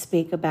like to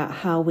speak about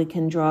how we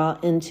can draw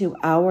into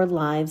our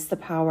lives the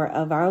power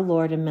of our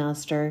Lord and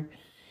Master,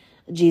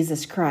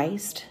 Jesus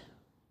Christ.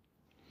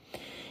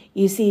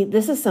 You see,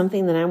 this is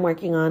something that I'm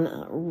working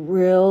on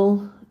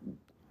real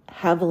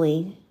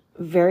heavily,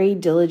 very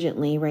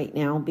diligently right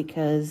now,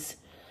 because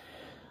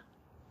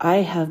I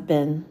have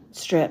been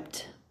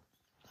stripped.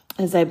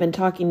 As I've been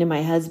talking to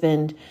my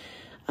husband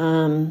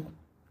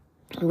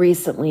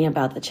recently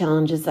about the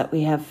challenges that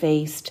we have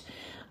faced,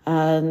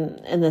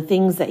 and the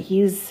things that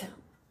he's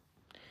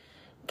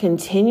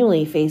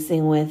continually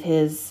facing with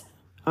his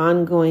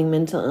ongoing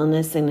mental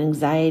illness and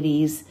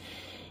anxieties,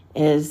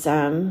 is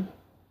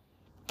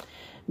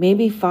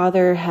maybe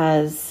Father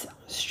has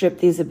stripped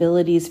these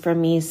abilities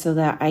from me so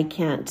that I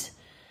can't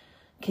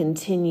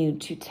continue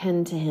to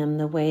tend to him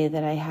the way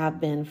that I have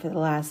been for the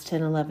last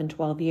 10, 11,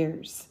 12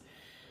 years.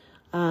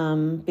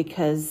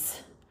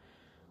 Because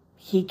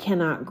he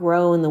cannot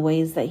grow in the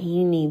ways that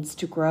he needs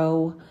to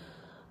grow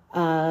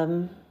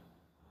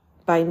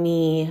by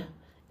me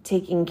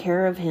taking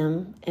care of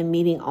him and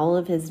meeting all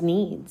of his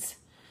needs.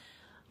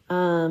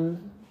 My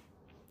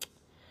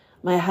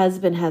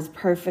husband has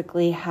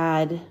perfectly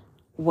had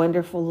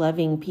wonderful,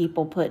 loving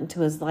people put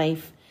into his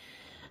life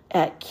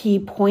at key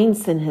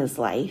points in his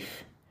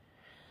life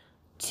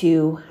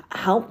to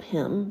help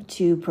him,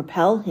 to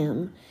propel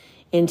him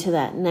into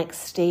that next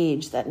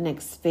stage, that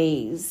next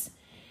phase.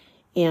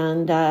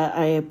 And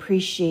I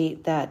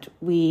appreciate that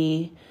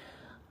we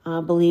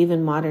believe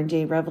in modern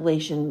day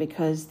revelation,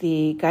 because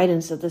the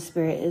guidance of the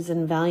Spirit is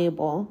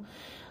invaluable.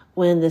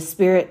 When the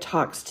Spirit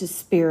talks to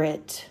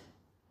spirit,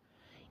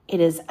 it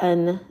is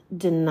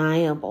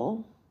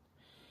undeniable.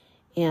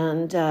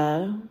 And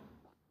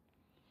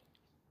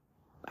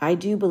I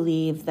do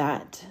believe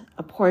that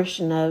a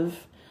portion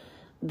of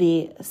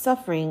the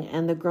suffering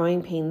and the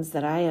growing pains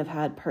that I have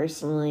had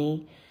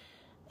personally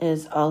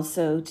is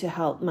also to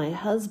help my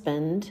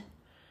husband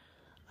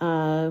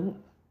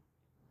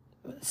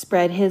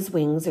spread his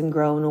wings and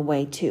grow in a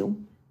way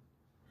too.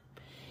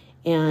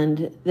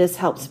 And this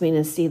helps me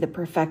to see the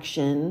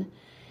perfection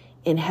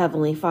in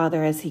Heavenly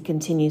Father as he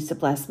continues to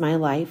bless my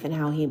life and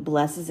how he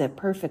blesses it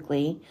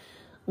perfectly,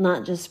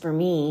 not just for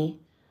me,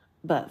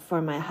 but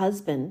for my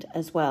husband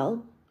as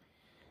well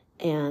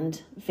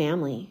and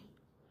family.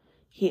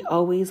 He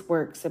always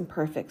works in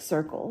perfect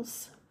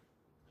circles.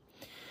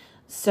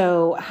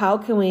 So how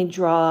can we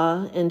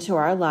draw into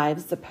our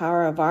lives the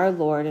power of our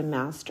Lord and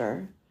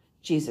Master,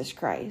 Jesus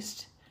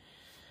Christ?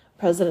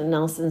 President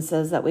Nelson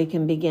says that we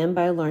can begin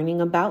by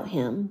learning about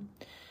him.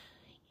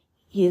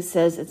 He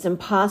says it's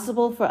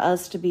impossible for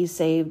us to be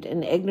saved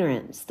in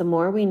ignorance. The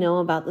more we know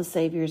about the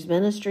Savior's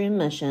ministry and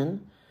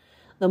mission,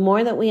 the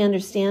more that we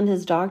understand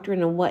his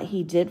doctrine and what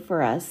he did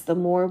for us, the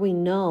more we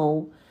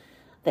know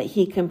that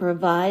he can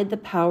provide the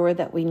power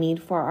that we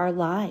need for our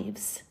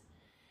lives.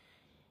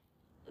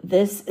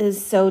 This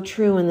is so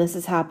true, and this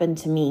has happened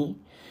to me.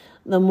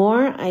 The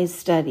more I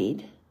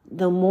studied,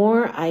 the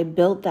more I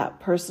built that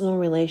personal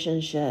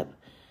relationship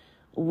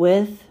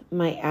with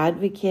my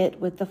advocate,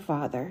 with the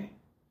Father,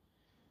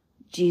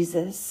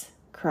 Jesus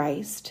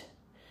Christ,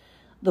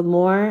 the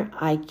more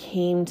I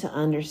came to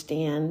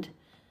understand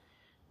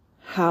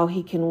how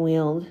he can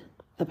wield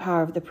the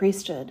power of the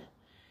priesthood,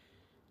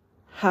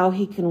 how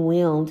he can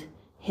wield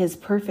his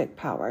perfect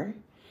power,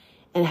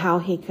 and how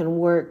he can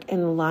work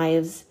in the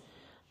lives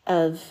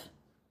of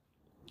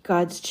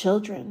God's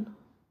children,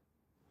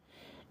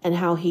 and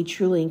how he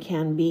truly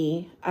can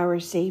be our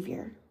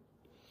Savior.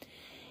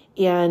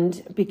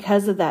 And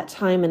because of that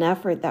time and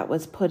effort that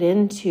was put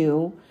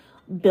into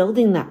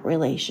building that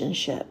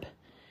relationship,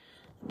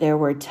 there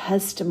were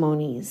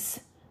testimonies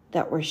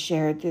that were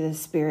shared through the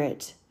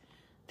Spirit,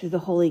 through the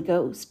Holy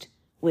Ghost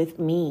with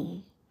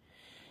me.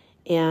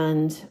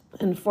 And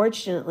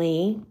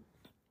unfortunately,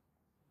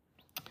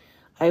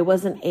 I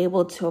wasn't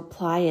able to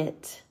apply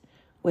it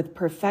with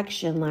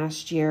perfection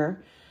last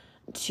year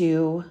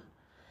to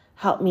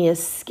help me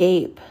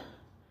escape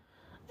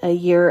a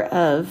year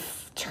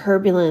of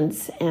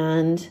turbulence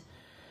and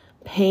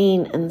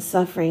pain and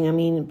suffering. I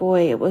mean,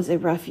 boy, it was a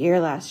rough year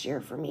last year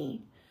for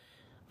me,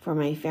 for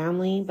my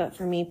family, but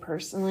for me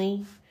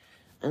personally.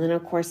 And then,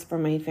 of course, for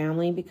my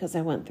family, because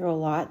I went through a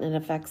lot and it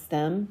affects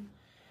them.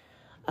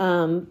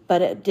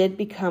 But it did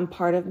become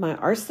part of my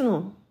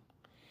arsenal.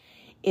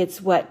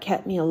 It's what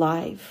kept me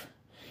alive.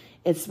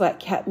 It's what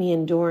kept me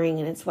enduring,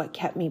 and it's what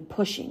kept me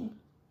pushing.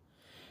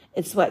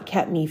 It's what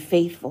kept me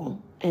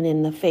faithful and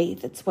in the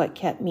faith. It's what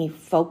kept me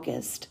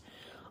focused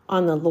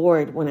on the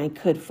Lord when I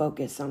could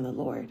focus on the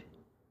Lord.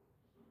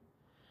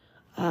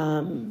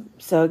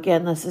 So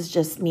again, this is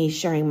just me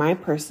sharing my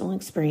personal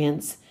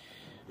experience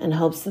in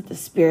hopes that the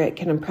Spirit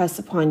can impress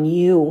upon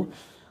you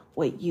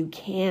what you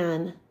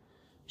can,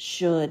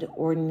 should,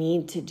 or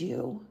need to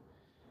do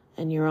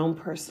in your own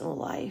personal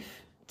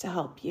life to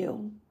help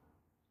you.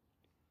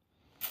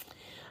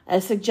 A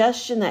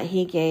suggestion that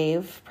he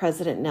gave,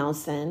 President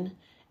Nelson,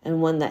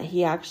 and one that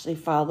he actually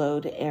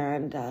followed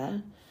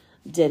and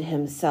did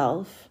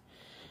himself,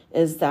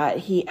 is that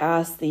he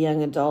asked the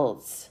young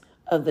adults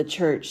of the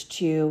church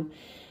to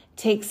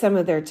take some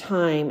of their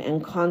time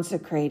and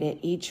consecrate it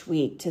each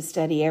week to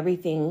study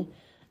everything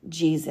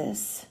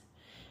Jesus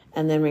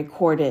and then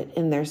record it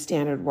in their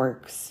standard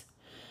works.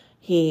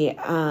 He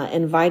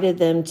invited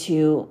them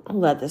to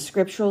let the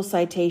scriptural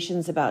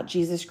citations about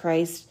Jesus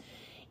Christ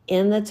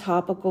in the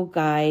topical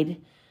guide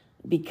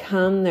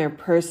become their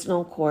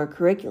personal core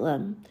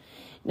curriculum.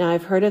 Now,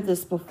 I've heard of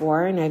this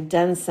before, and I've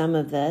done some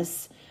of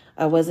this.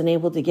 I wasn't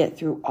able to get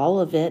through all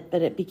of it,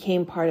 but it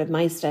became part of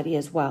my study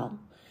as well.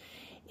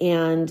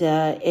 And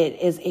it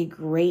is a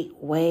great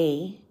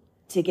way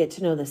to get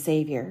to know the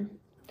Savior.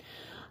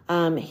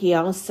 He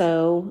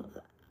also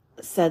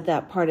said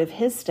that part of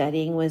his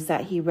studying was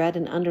that he read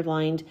and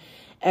underlined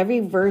every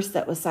verse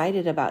that was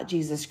cited about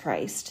Jesus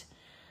Christ,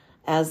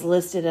 as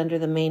listed under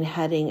the main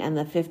heading and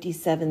the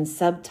 57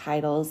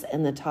 subtitles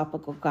in the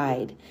topical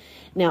guide.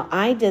 Now,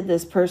 I did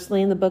this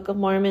personally in the Book of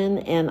Mormon,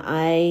 and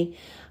I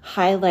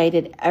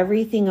highlighted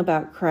everything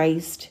about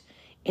Christ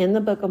in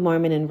the Book of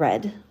Mormon in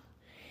red.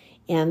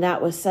 And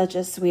that was such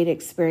a sweet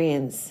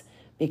experience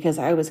because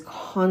I was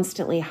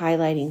constantly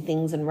highlighting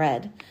things in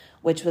red,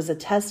 which was a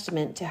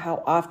testament to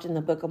how often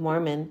the Book of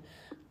Mormon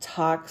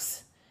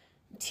talks,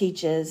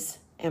 teaches,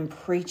 and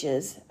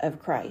preaches of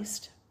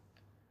Christ.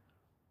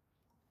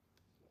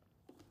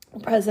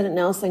 President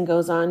Nelson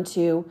goes on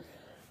to,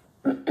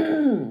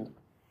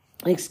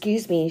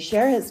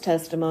 share his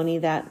testimony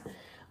that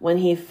when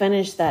he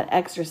finished that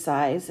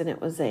exercise, and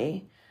it was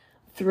a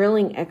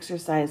thrilling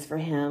exercise for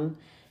him,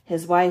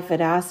 his wife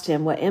had asked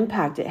him what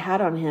impact it had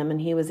on him,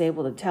 and he was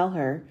able to tell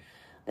her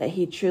that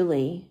he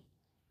truly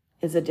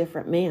is a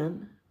different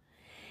man.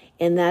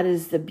 And that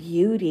is the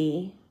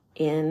beauty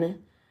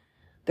in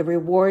the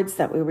rewards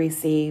that we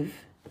receive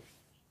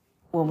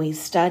when we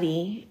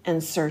study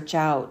and search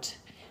out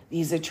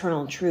these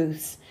eternal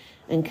truths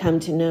and come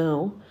to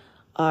know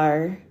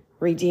our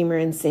Redeemer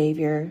and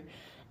Savior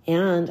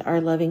and our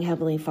loving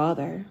Heavenly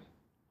Father.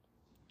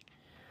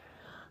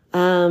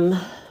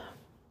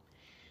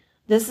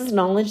 This is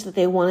knowledge that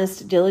they want us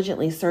to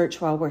diligently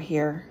search while we're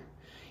here.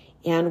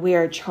 And we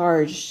are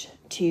charged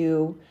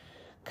to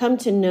come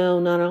to know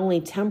not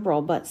only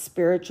temporal, but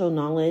spiritual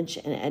knowledge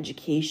and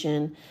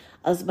education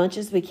as much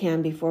as we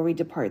can before we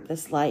depart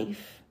this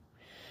life.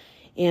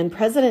 And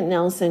President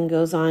Nelson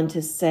goes on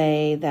to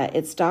say that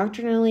it's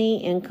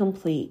doctrinally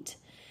incomplete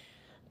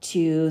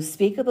to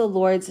speak of the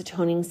Lord's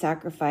atoning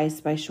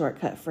sacrifice by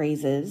shortcut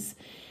phrases,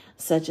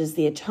 such as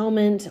the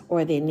atonement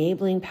or the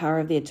enabling power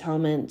of the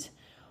atonement,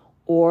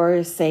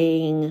 or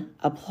saying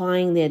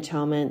applying the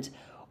atonement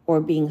or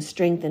being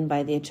strengthened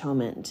by the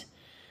atonement.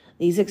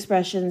 These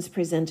expressions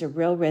present a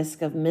real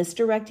risk of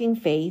misdirecting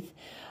faith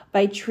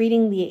by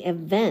treating the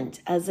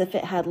event as if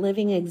it had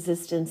living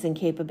existence and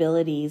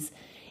capabilities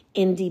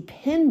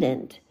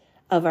independent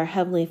of our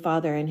Heavenly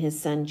Father and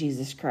His Son,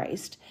 Jesus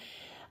Christ.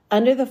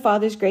 Under the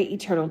Father's great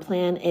eternal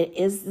plan, it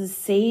is the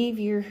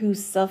Savior who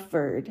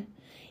suffered.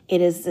 It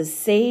is the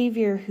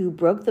Savior who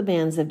broke the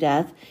bands of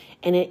death,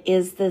 and it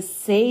is the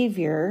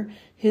Savior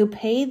who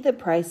paid the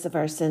price of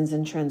our sins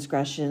and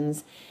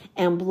transgressions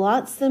and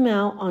blots them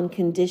out on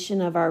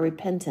condition of our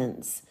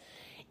repentance.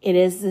 It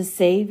is the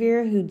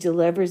Savior who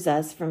delivers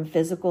us from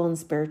physical and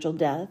spiritual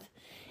death.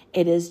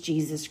 It is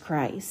Jesus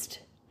Christ.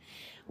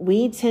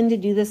 We tend to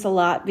do this a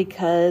lot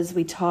because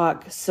we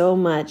talk so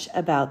much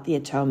about the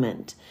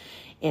atonement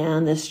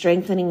and the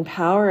strengthening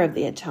power of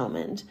the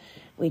atonement.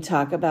 We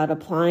talk about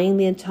applying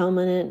the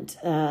atonement,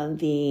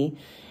 the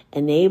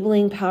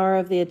enabling power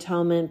of the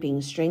atonement,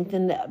 being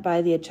strengthened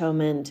by the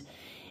atonement.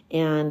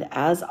 And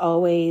as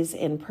always,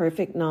 in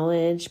perfect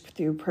knowledge,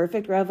 through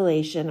perfect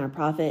revelation, our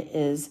prophet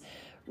is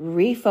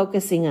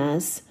refocusing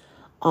us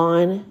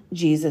on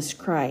Jesus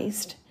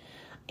Christ.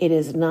 It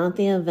is not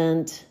the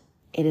event,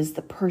 it is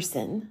the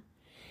person.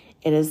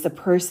 It is the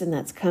person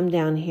that's come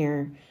down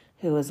here,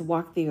 who has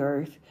walked the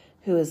earth,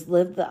 who has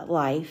lived that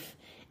life,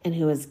 and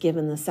who has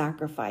given the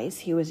sacrifice.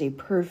 He was a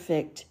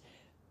perfect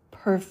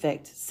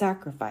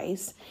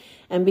sacrifice.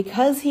 And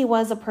because he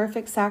was a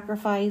perfect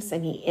sacrifice,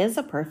 and he is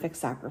a perfect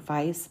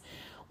sacrifice,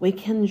 we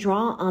can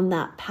draw on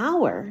that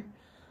power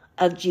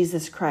of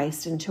Jesus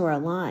Christ into our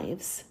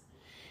lives.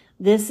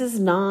 This is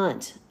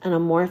not an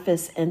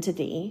amorphous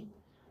entity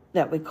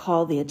that we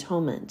call the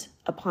atonement,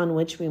 upon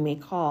which we may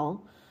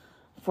call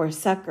for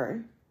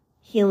succor,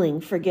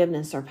 healing,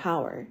 forgiveness, or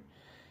power.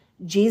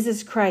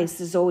 Jesus Christ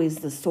is always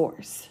the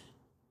source.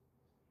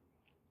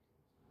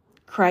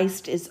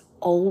 Christ is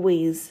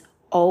always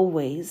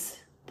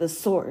the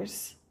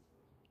source.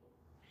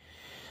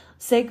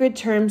 Sacred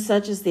terms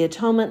such as the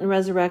atonement and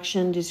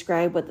resurrection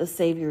describe what the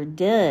Savior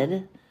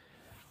did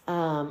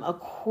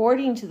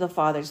according to the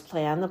Father's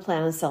plan, the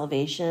plan of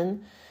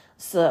salvation,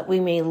 so that we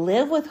may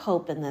live with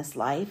hope in this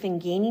life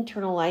and gain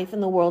eternal life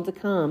in the world to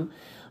come.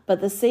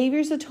 But the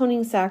Savior's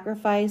atoning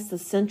sacrifice, the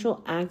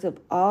central act of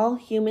all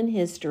human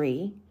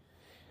history,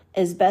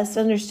 is best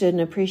understood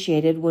and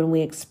appreciated when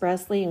we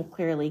expressly and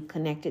clearly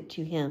connect it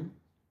to Him.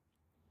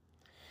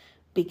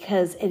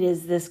 Because it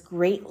is this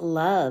great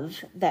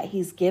love that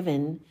He's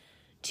given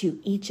to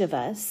each of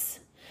us.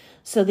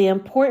 So the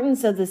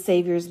importance of the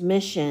Savior's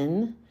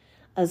mission,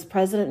 as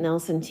President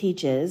Nelson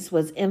teaches,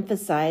 was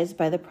emphasized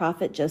by the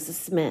prophet Joseph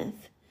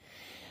Smith,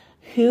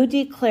 who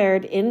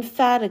declared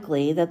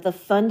emphatically that the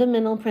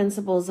fundamental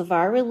principles of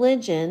our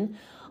religion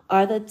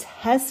are the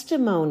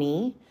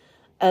testimony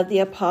of the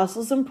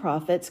apostles and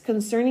prophets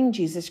concerning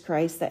Jesus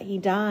Christ, that He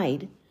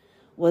died,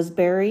 was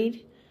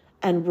buried,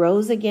 and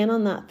rose again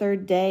on that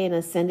third day and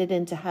ascended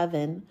into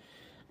heaven,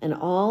 and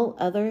all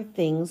other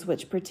things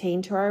which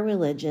pertain to our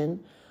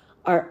religion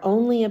are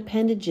only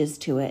appendages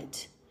to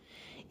it.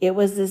 It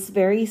was this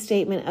very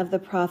statement of the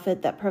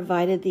prophet that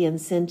provided the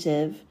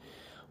incentive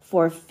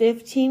for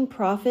 15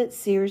 prophets,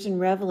 seers,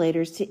 and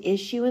revelators to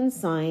issue and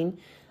sign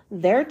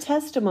their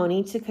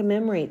testimony to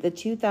commemorate the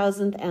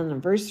 2000th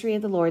anniversary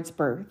of the Lord's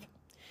birth.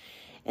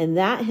 And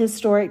that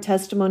historic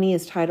testimony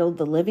is titled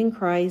The Living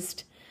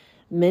Christ.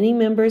 Many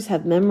members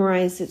have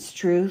memorized its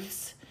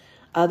truths.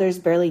 Others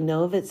barely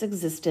know of its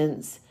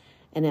existence.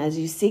 And as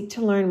you seek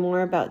to learn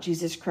more about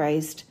Jesus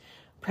Christ,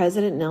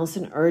 President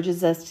Nelson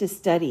urges us to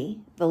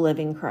study the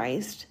living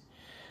Christ.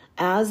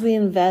 As we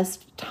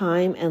invest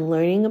time in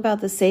learning about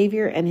the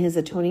Savior and His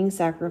atoning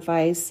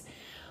sacrifice,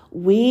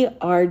 we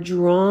are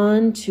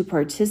drawn to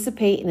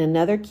participate in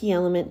another key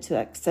element to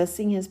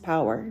accessing His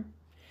power.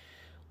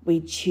 We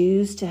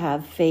choose to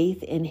have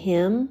faith in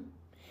Him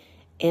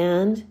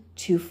and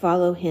to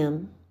follow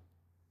Him.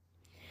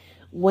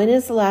 When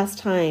is the last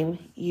time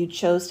you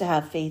chose to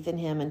have faith in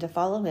Him and to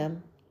follow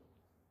Him?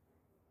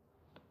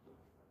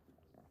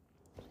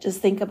 Just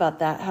think about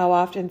that. How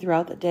often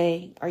throughout the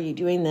day are you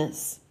doing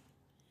this?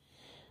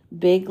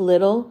 Big,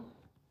 little?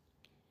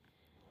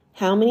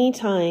 How many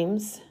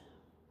times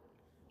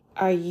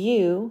are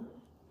you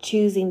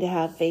choosing to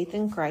have faith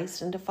in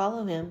Christ and to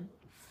follow Him?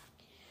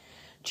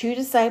 True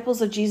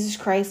disciples of Jesus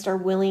Christ are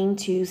willing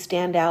to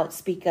stand out,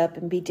 speak up,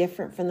 and be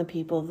different from the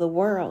people of the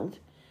world,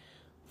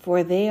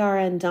 for they are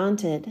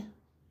undaunted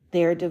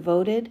They are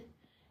devoted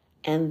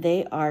and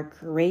they are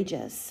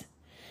courageous.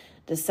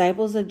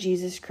 Disciples of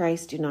Jesus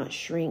Christ do not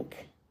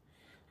shrink.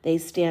 They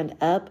stand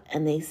up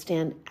and they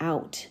stand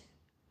out.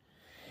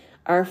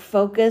 Our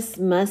focus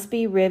must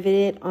be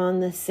riveted on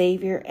the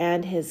Savior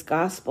and his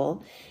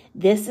gospel.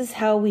 This is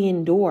how we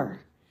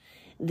endure.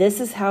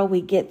 This is how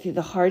we get through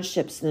the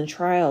hardships and the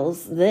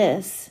trials.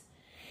 This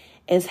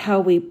is how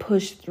we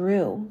push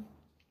through.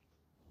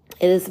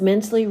 It is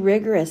mentally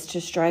rigorous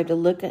to strive to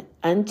look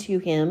unto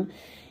him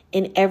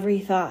in every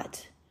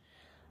thought.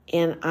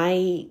 And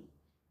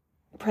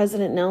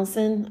President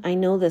Nelson, I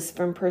know this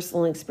from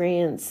personal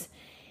experience,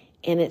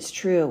 and it's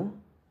true.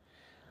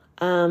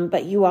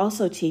 But you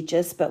also teach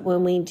us, but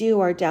when we do,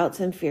 our doubts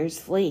and fears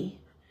flee.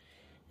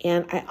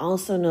 And I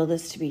also know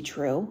this to be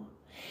true.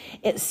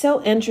 It's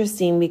so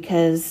interesting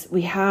because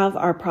we have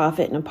our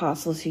prophet and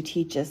apostles who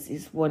teach us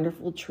these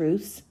wonderful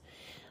truths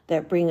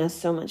that bring us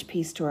so much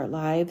peace to our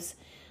lives.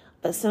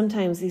 But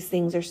sometimes these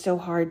things are so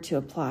hard to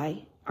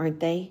apply,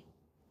 aren't they?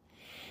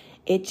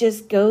 It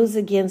just goes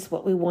against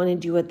what we want to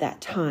do at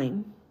that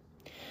time.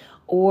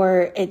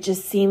 Or it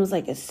just seems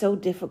like it's so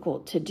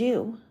difficult to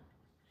do.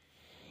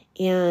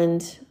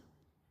 And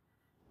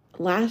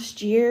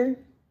last year,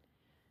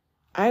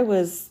 I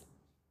was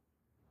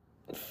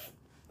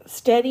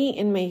steady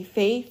in my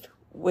faith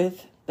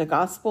with the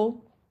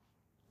gospel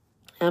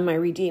and my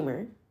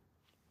Redeemer.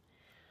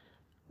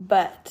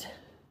 But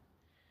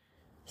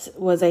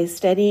was I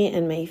steady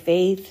in my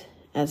faith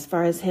as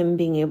far as him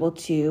being able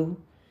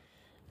to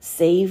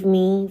save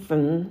me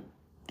from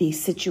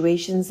these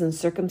situations and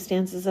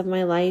circumstances of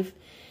my life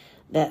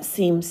that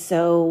seem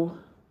so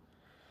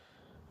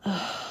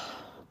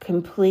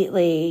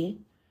completely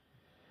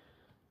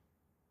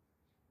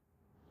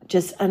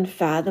just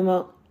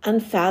unfathomable.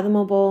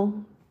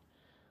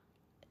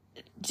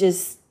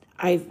 Just,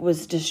 I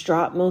was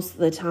distraught most of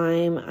the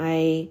time.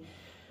 I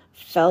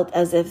felt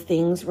as if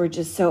things were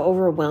just so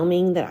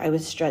overwhelming that I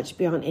was stretched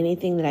beyond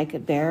anything that I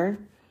could bear.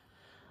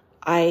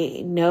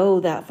 I know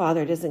that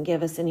Father doesn't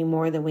give us any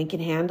more than we can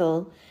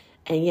handle.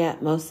 And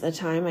yet most of the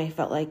time I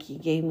felt like he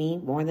gave me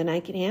more than I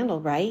could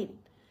handle, right?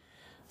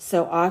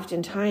 So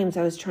oftentimes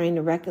I was trying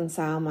to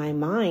reconcile my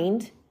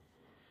mind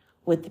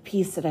with the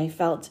peace that I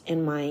felt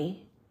in my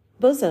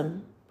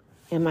bosom,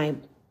 in my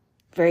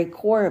very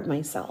core of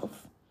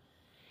myself.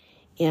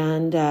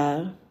 And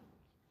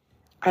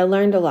I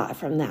learned a lot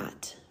from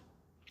that.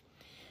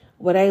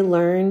 What I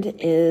learned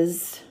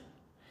is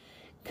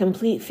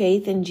complete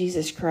faith in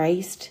Jesus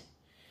Christ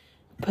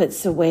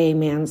puts away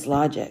man's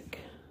logic.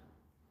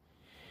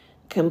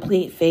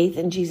 Complete faith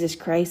in Jesus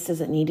Christ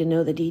doesn't need to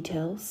know the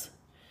details.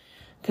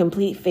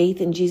 Complete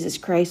faith in Jesus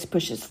Christ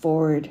pushes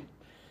forward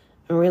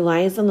and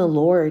relies on the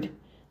Lord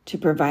to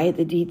provide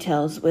the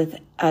details with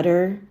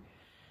utter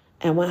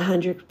and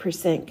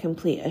 100%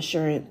 complete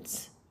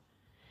assurance.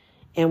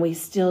 And we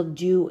still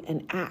do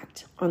and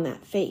act on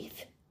that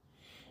faith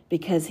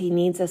because he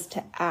needs us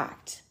to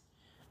act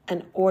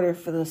in order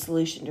for the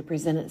solution to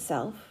present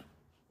itself.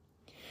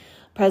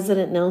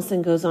 President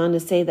Nelson goes on to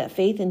say that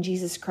faith in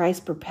Jesus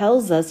Christ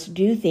propels us to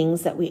do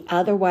things that we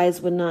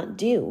otherwise would not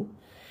do.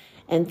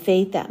 And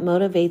faith that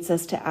motivates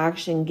us to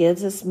action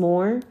gives us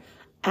more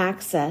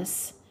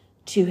access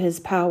to his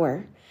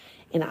power.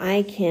 And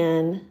I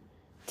can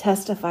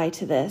testify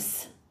to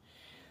this.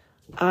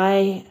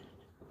 I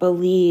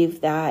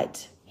believe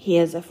that he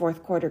is a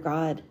fourth quarter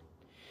God.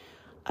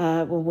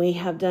 When we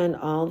have done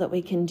all that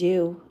we can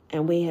do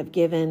and we have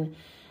given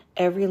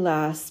every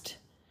last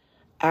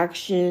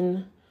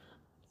action,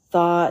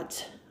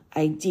 thought,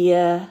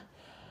 idea,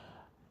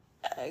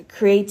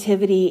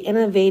 creativity,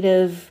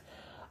 innovative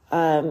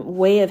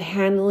way of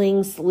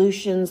handling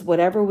solutions,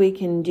 whatever we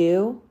can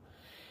do.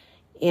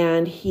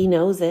 And he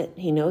knows it.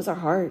 He knows our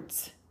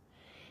hearts.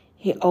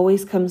 He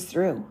always comes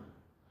through.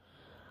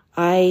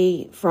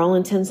 For all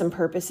intents and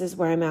purposes,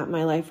 where I'm at in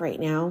my life right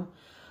now,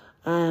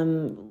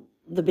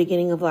 the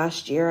beginning of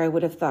last year, I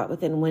would have thought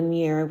within 1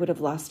 year, I would have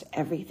lost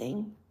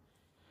everything.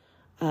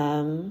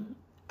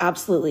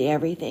 Absolutely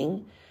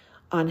everything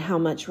on how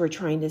much we're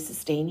trying to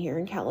sustain here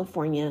in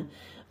California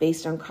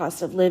based on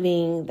cost of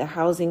living, the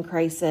housing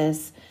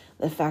crisis,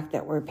 the fact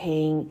that we're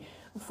paying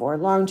for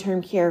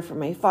long-term care for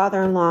my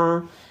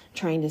father-in-law,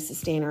 trying to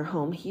sustain our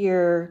home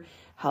here,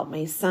 help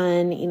my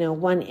son,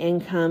 one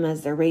income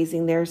as they're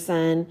raising their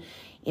son,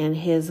 and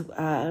his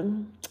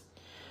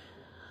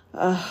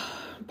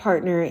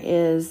partner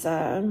is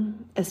a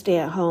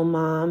stay-at-home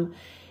mom.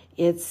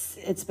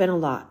 It's been a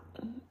lot.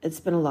 It's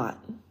been a lot.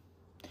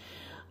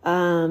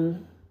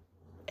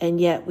 And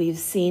yet we've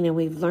seen and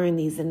we've learned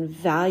these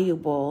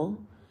invaluable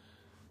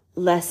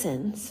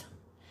lessons.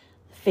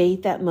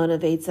 Faith that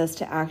motivates us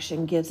to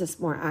action gives us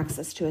more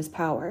access to his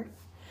power.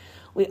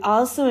 We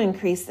also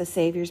increase the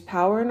Savior's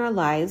power in our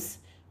lives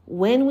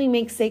when we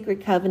make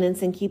sacred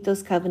covenants and keep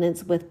those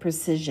covenants with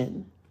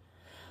precision.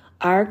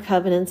 Our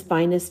covenants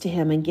bind us to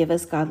him and give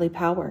us godly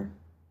power.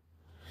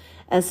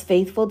 As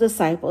faithful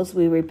disciples,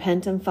 we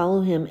repent and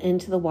follow him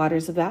into the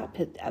waters of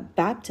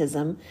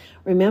baptism.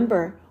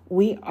 Remember,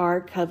 we are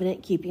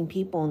covenant-keeping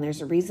people, and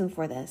there's a reason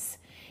for this.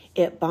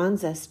 It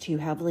bonds us to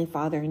Heavenly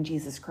Father and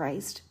Jesus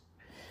Christ.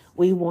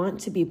 We want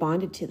to be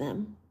bonded to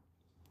them.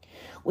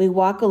 We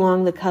walk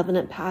along the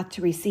covenant path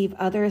to receive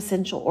other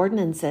essential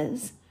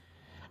ordinances,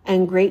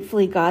 and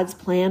gratefully God's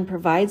plan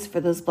provides for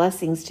those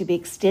blessings to be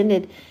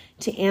extended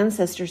to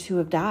ancestors who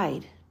have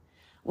died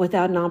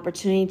without an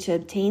opportunity to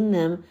obtain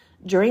them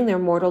during their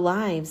mortal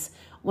lives.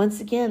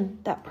 Once again,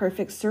 that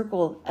perfect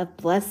circle of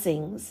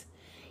blessings.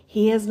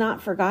 He has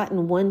not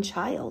forgotten one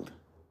child.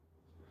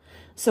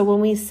 So when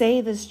we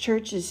say this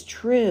church is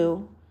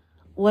true,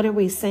 what are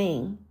we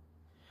saying?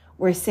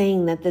 We're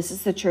saying that this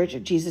is the church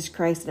of Jesus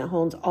Christ and it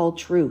holds all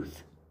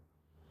truth.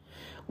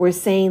 We're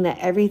saying that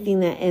everything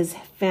that is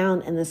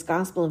found in this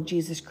gospel of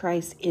Jesus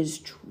Christ is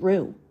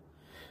true.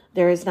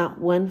 There is not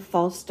one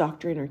false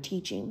doctrine or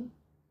teaching.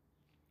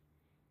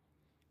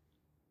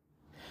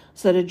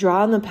 So to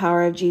draw on the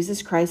power of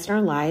Jesus Christ in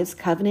our lives,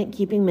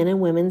 covenant-keeping men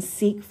and women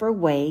seek for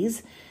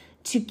ways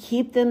to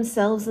keep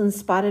themselves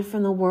unspotted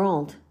from the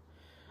world.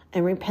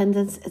 And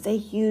repentance is a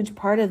huge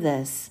part of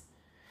this.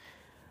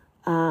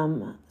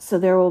 So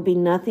there will be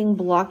nothing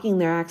blocking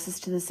their access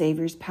to the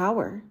Savior's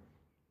power.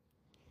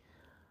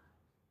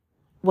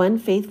 One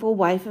faithful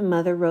wife and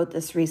mother wrote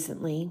this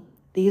recently.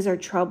 These are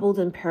troubled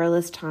and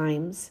perilous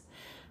times.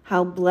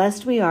 How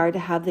blessed we are to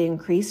have the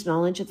increased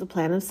knowledge of the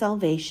plan of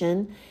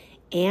salvation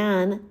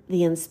and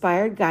the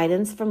inspired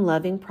guidance from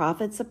loving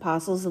prophets,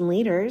 apostles, and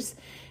leaders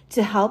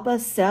to help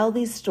us sail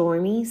these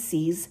stormy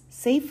seas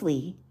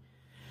safely.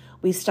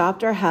 We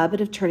stopped our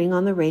habit of turning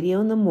on the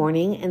radio in the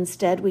morning.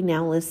 Instead, we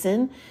now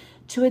listen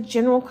to a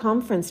general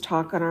conference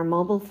talk on our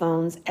mobile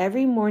phones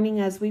every morning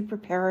as we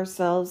prepare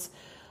ourselves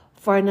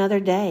for another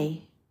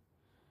day.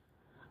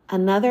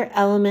 Another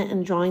element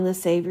in drawing the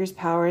Savior's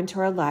power into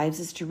our lives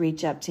is to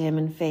reach up to Him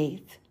in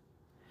faith.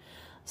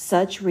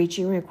 Such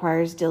reaching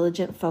requires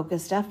diligent,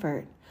 focused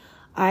effort.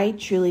 I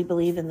truly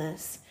believe in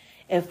this.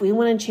 If we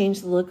want to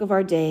change the look of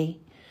our day,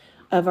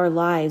 of our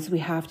lives, we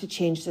have to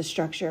change the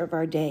structure of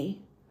our day.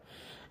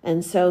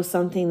 And so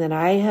something that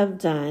I have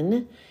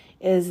done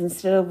is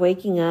instead of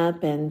waking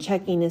up and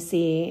checking to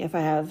see if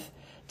I have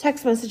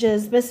text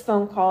messages, missed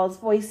phone calls,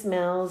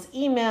 voicemails,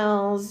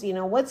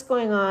 emails, what's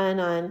going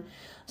on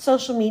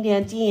social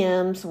media,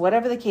 DMs,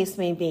 whatever the case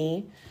may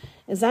be,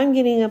 is I'm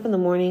getting up in the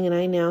morning and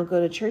I now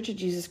go to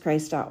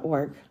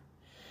churchofjesuschrist.org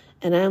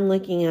and I'm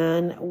looking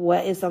on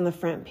what is on the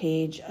front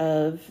page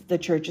of the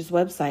church's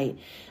website.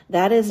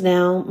 That is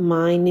now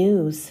my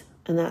news,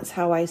 and that's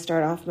how I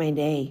start off my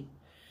day.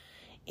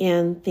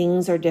 And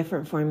things are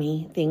different for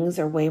me. Things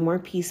are way more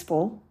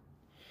peaceful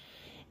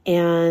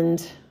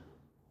and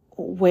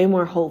way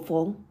more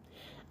hopeful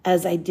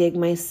as I dig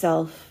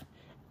myself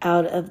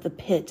out of the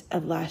pit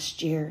of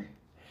last year.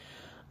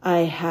 I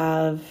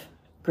have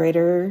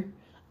greater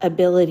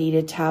ability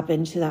to tap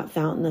into that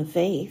fountain of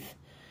faith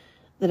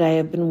that I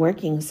have been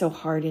working so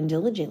hard and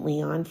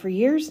diligently on for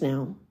years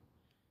now.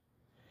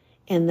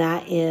 And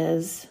that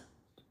is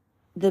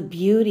the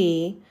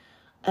beauty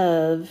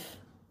of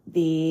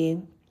the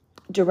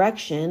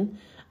direction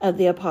of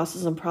the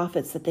apostles and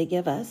prophets that they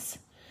give us,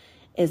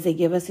 is they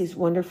give us these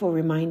wonderful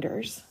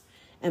reminders.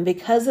 And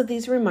because of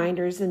these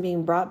reminders and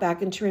being brought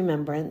back into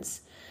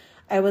remembrance,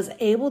 I was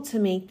able to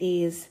make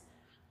these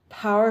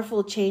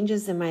powerful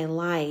changes in my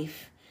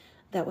life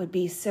that would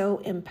be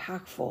so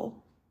impactful.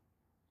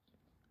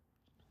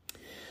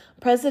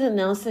 President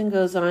Nelson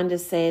goes on to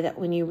say that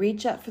when you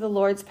reach up for the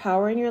Lord's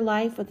power in your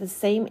life with the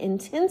same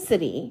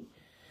intensity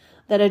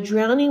that a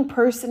drowning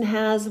person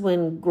has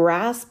when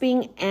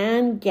grasping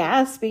and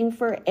gasping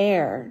for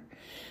air,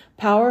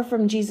 power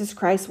from Jesus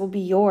Christ will be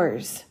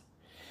yours.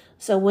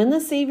 So when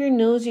the Savior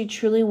knows you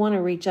truly want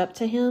to reach up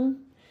to Him,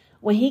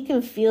 when He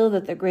can feel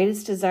that the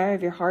greatest desire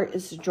of your heart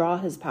is to draw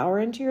His power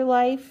into your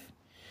life,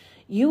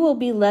 you will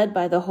be led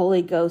by the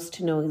Holy Ghost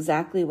to know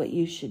exactly what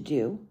you should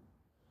do.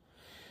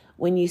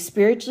 When you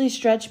spiritually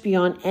stretch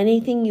beyond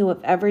anything you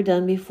have ever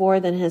done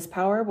before, then His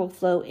power will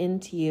flow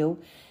into you,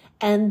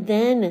 and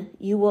then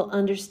you will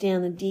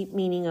understand the deep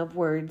meaning of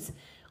words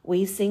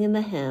we sing in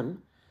the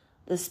hymn,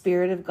 the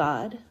Spirit of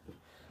God.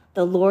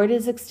 The Lord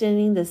is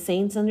extending the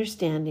saints'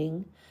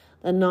 understanding.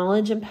 The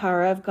knowledge and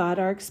power of God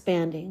are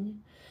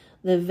expanding.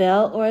 The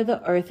veil o'er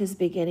the earth is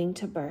beginning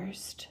to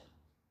burst.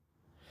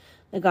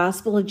 The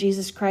gospel of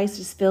Jesus Christ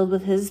is filled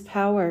with His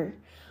power,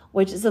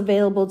 which is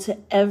available to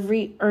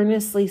every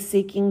earnestly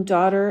seeking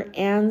daughter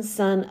and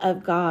son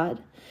of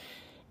God.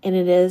 And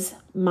it is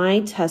my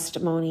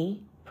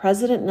testimony,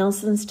 President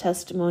Nelson's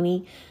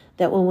testimony,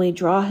 that when we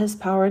draw His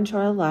power into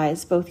our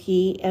lives, both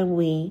He and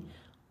we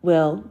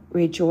will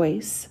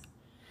rejoice.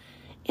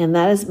 And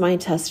that is my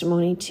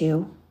testimony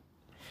too.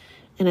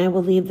 And I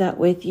will leave that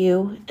with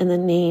you in the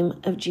name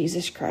of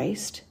Jesus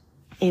Christ.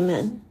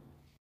 Amen.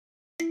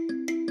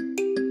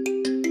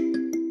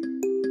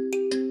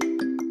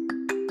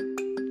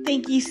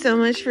 Thank you so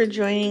much for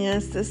joining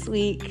us this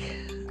week.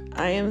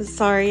 I am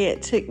sorry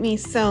it took me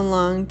so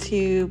long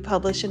to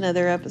publish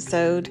another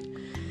episode.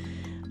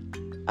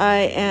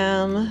 I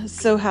am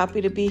so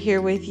happy to be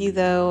here with you,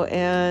 though,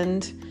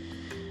 and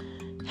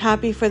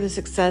happy for the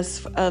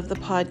success of the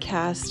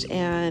podcast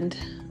and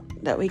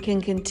that we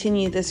can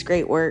continue this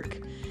great work,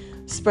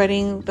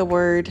 spreading the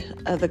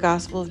word of the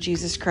gospel of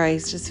Jesus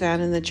Christ as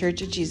found in the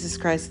Church of Jesus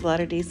Christ of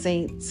Latter-day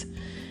Saints.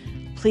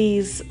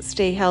 Please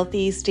stay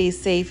healthy, stay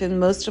safe, and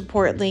most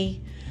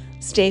importantly,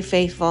 stay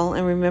faithful.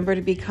 And remember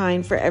to be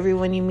kind, for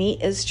everyone you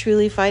meet is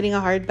truly fighting a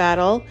hard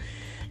battle.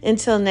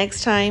 Until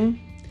next time,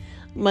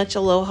 much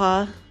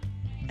aloha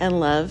and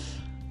love.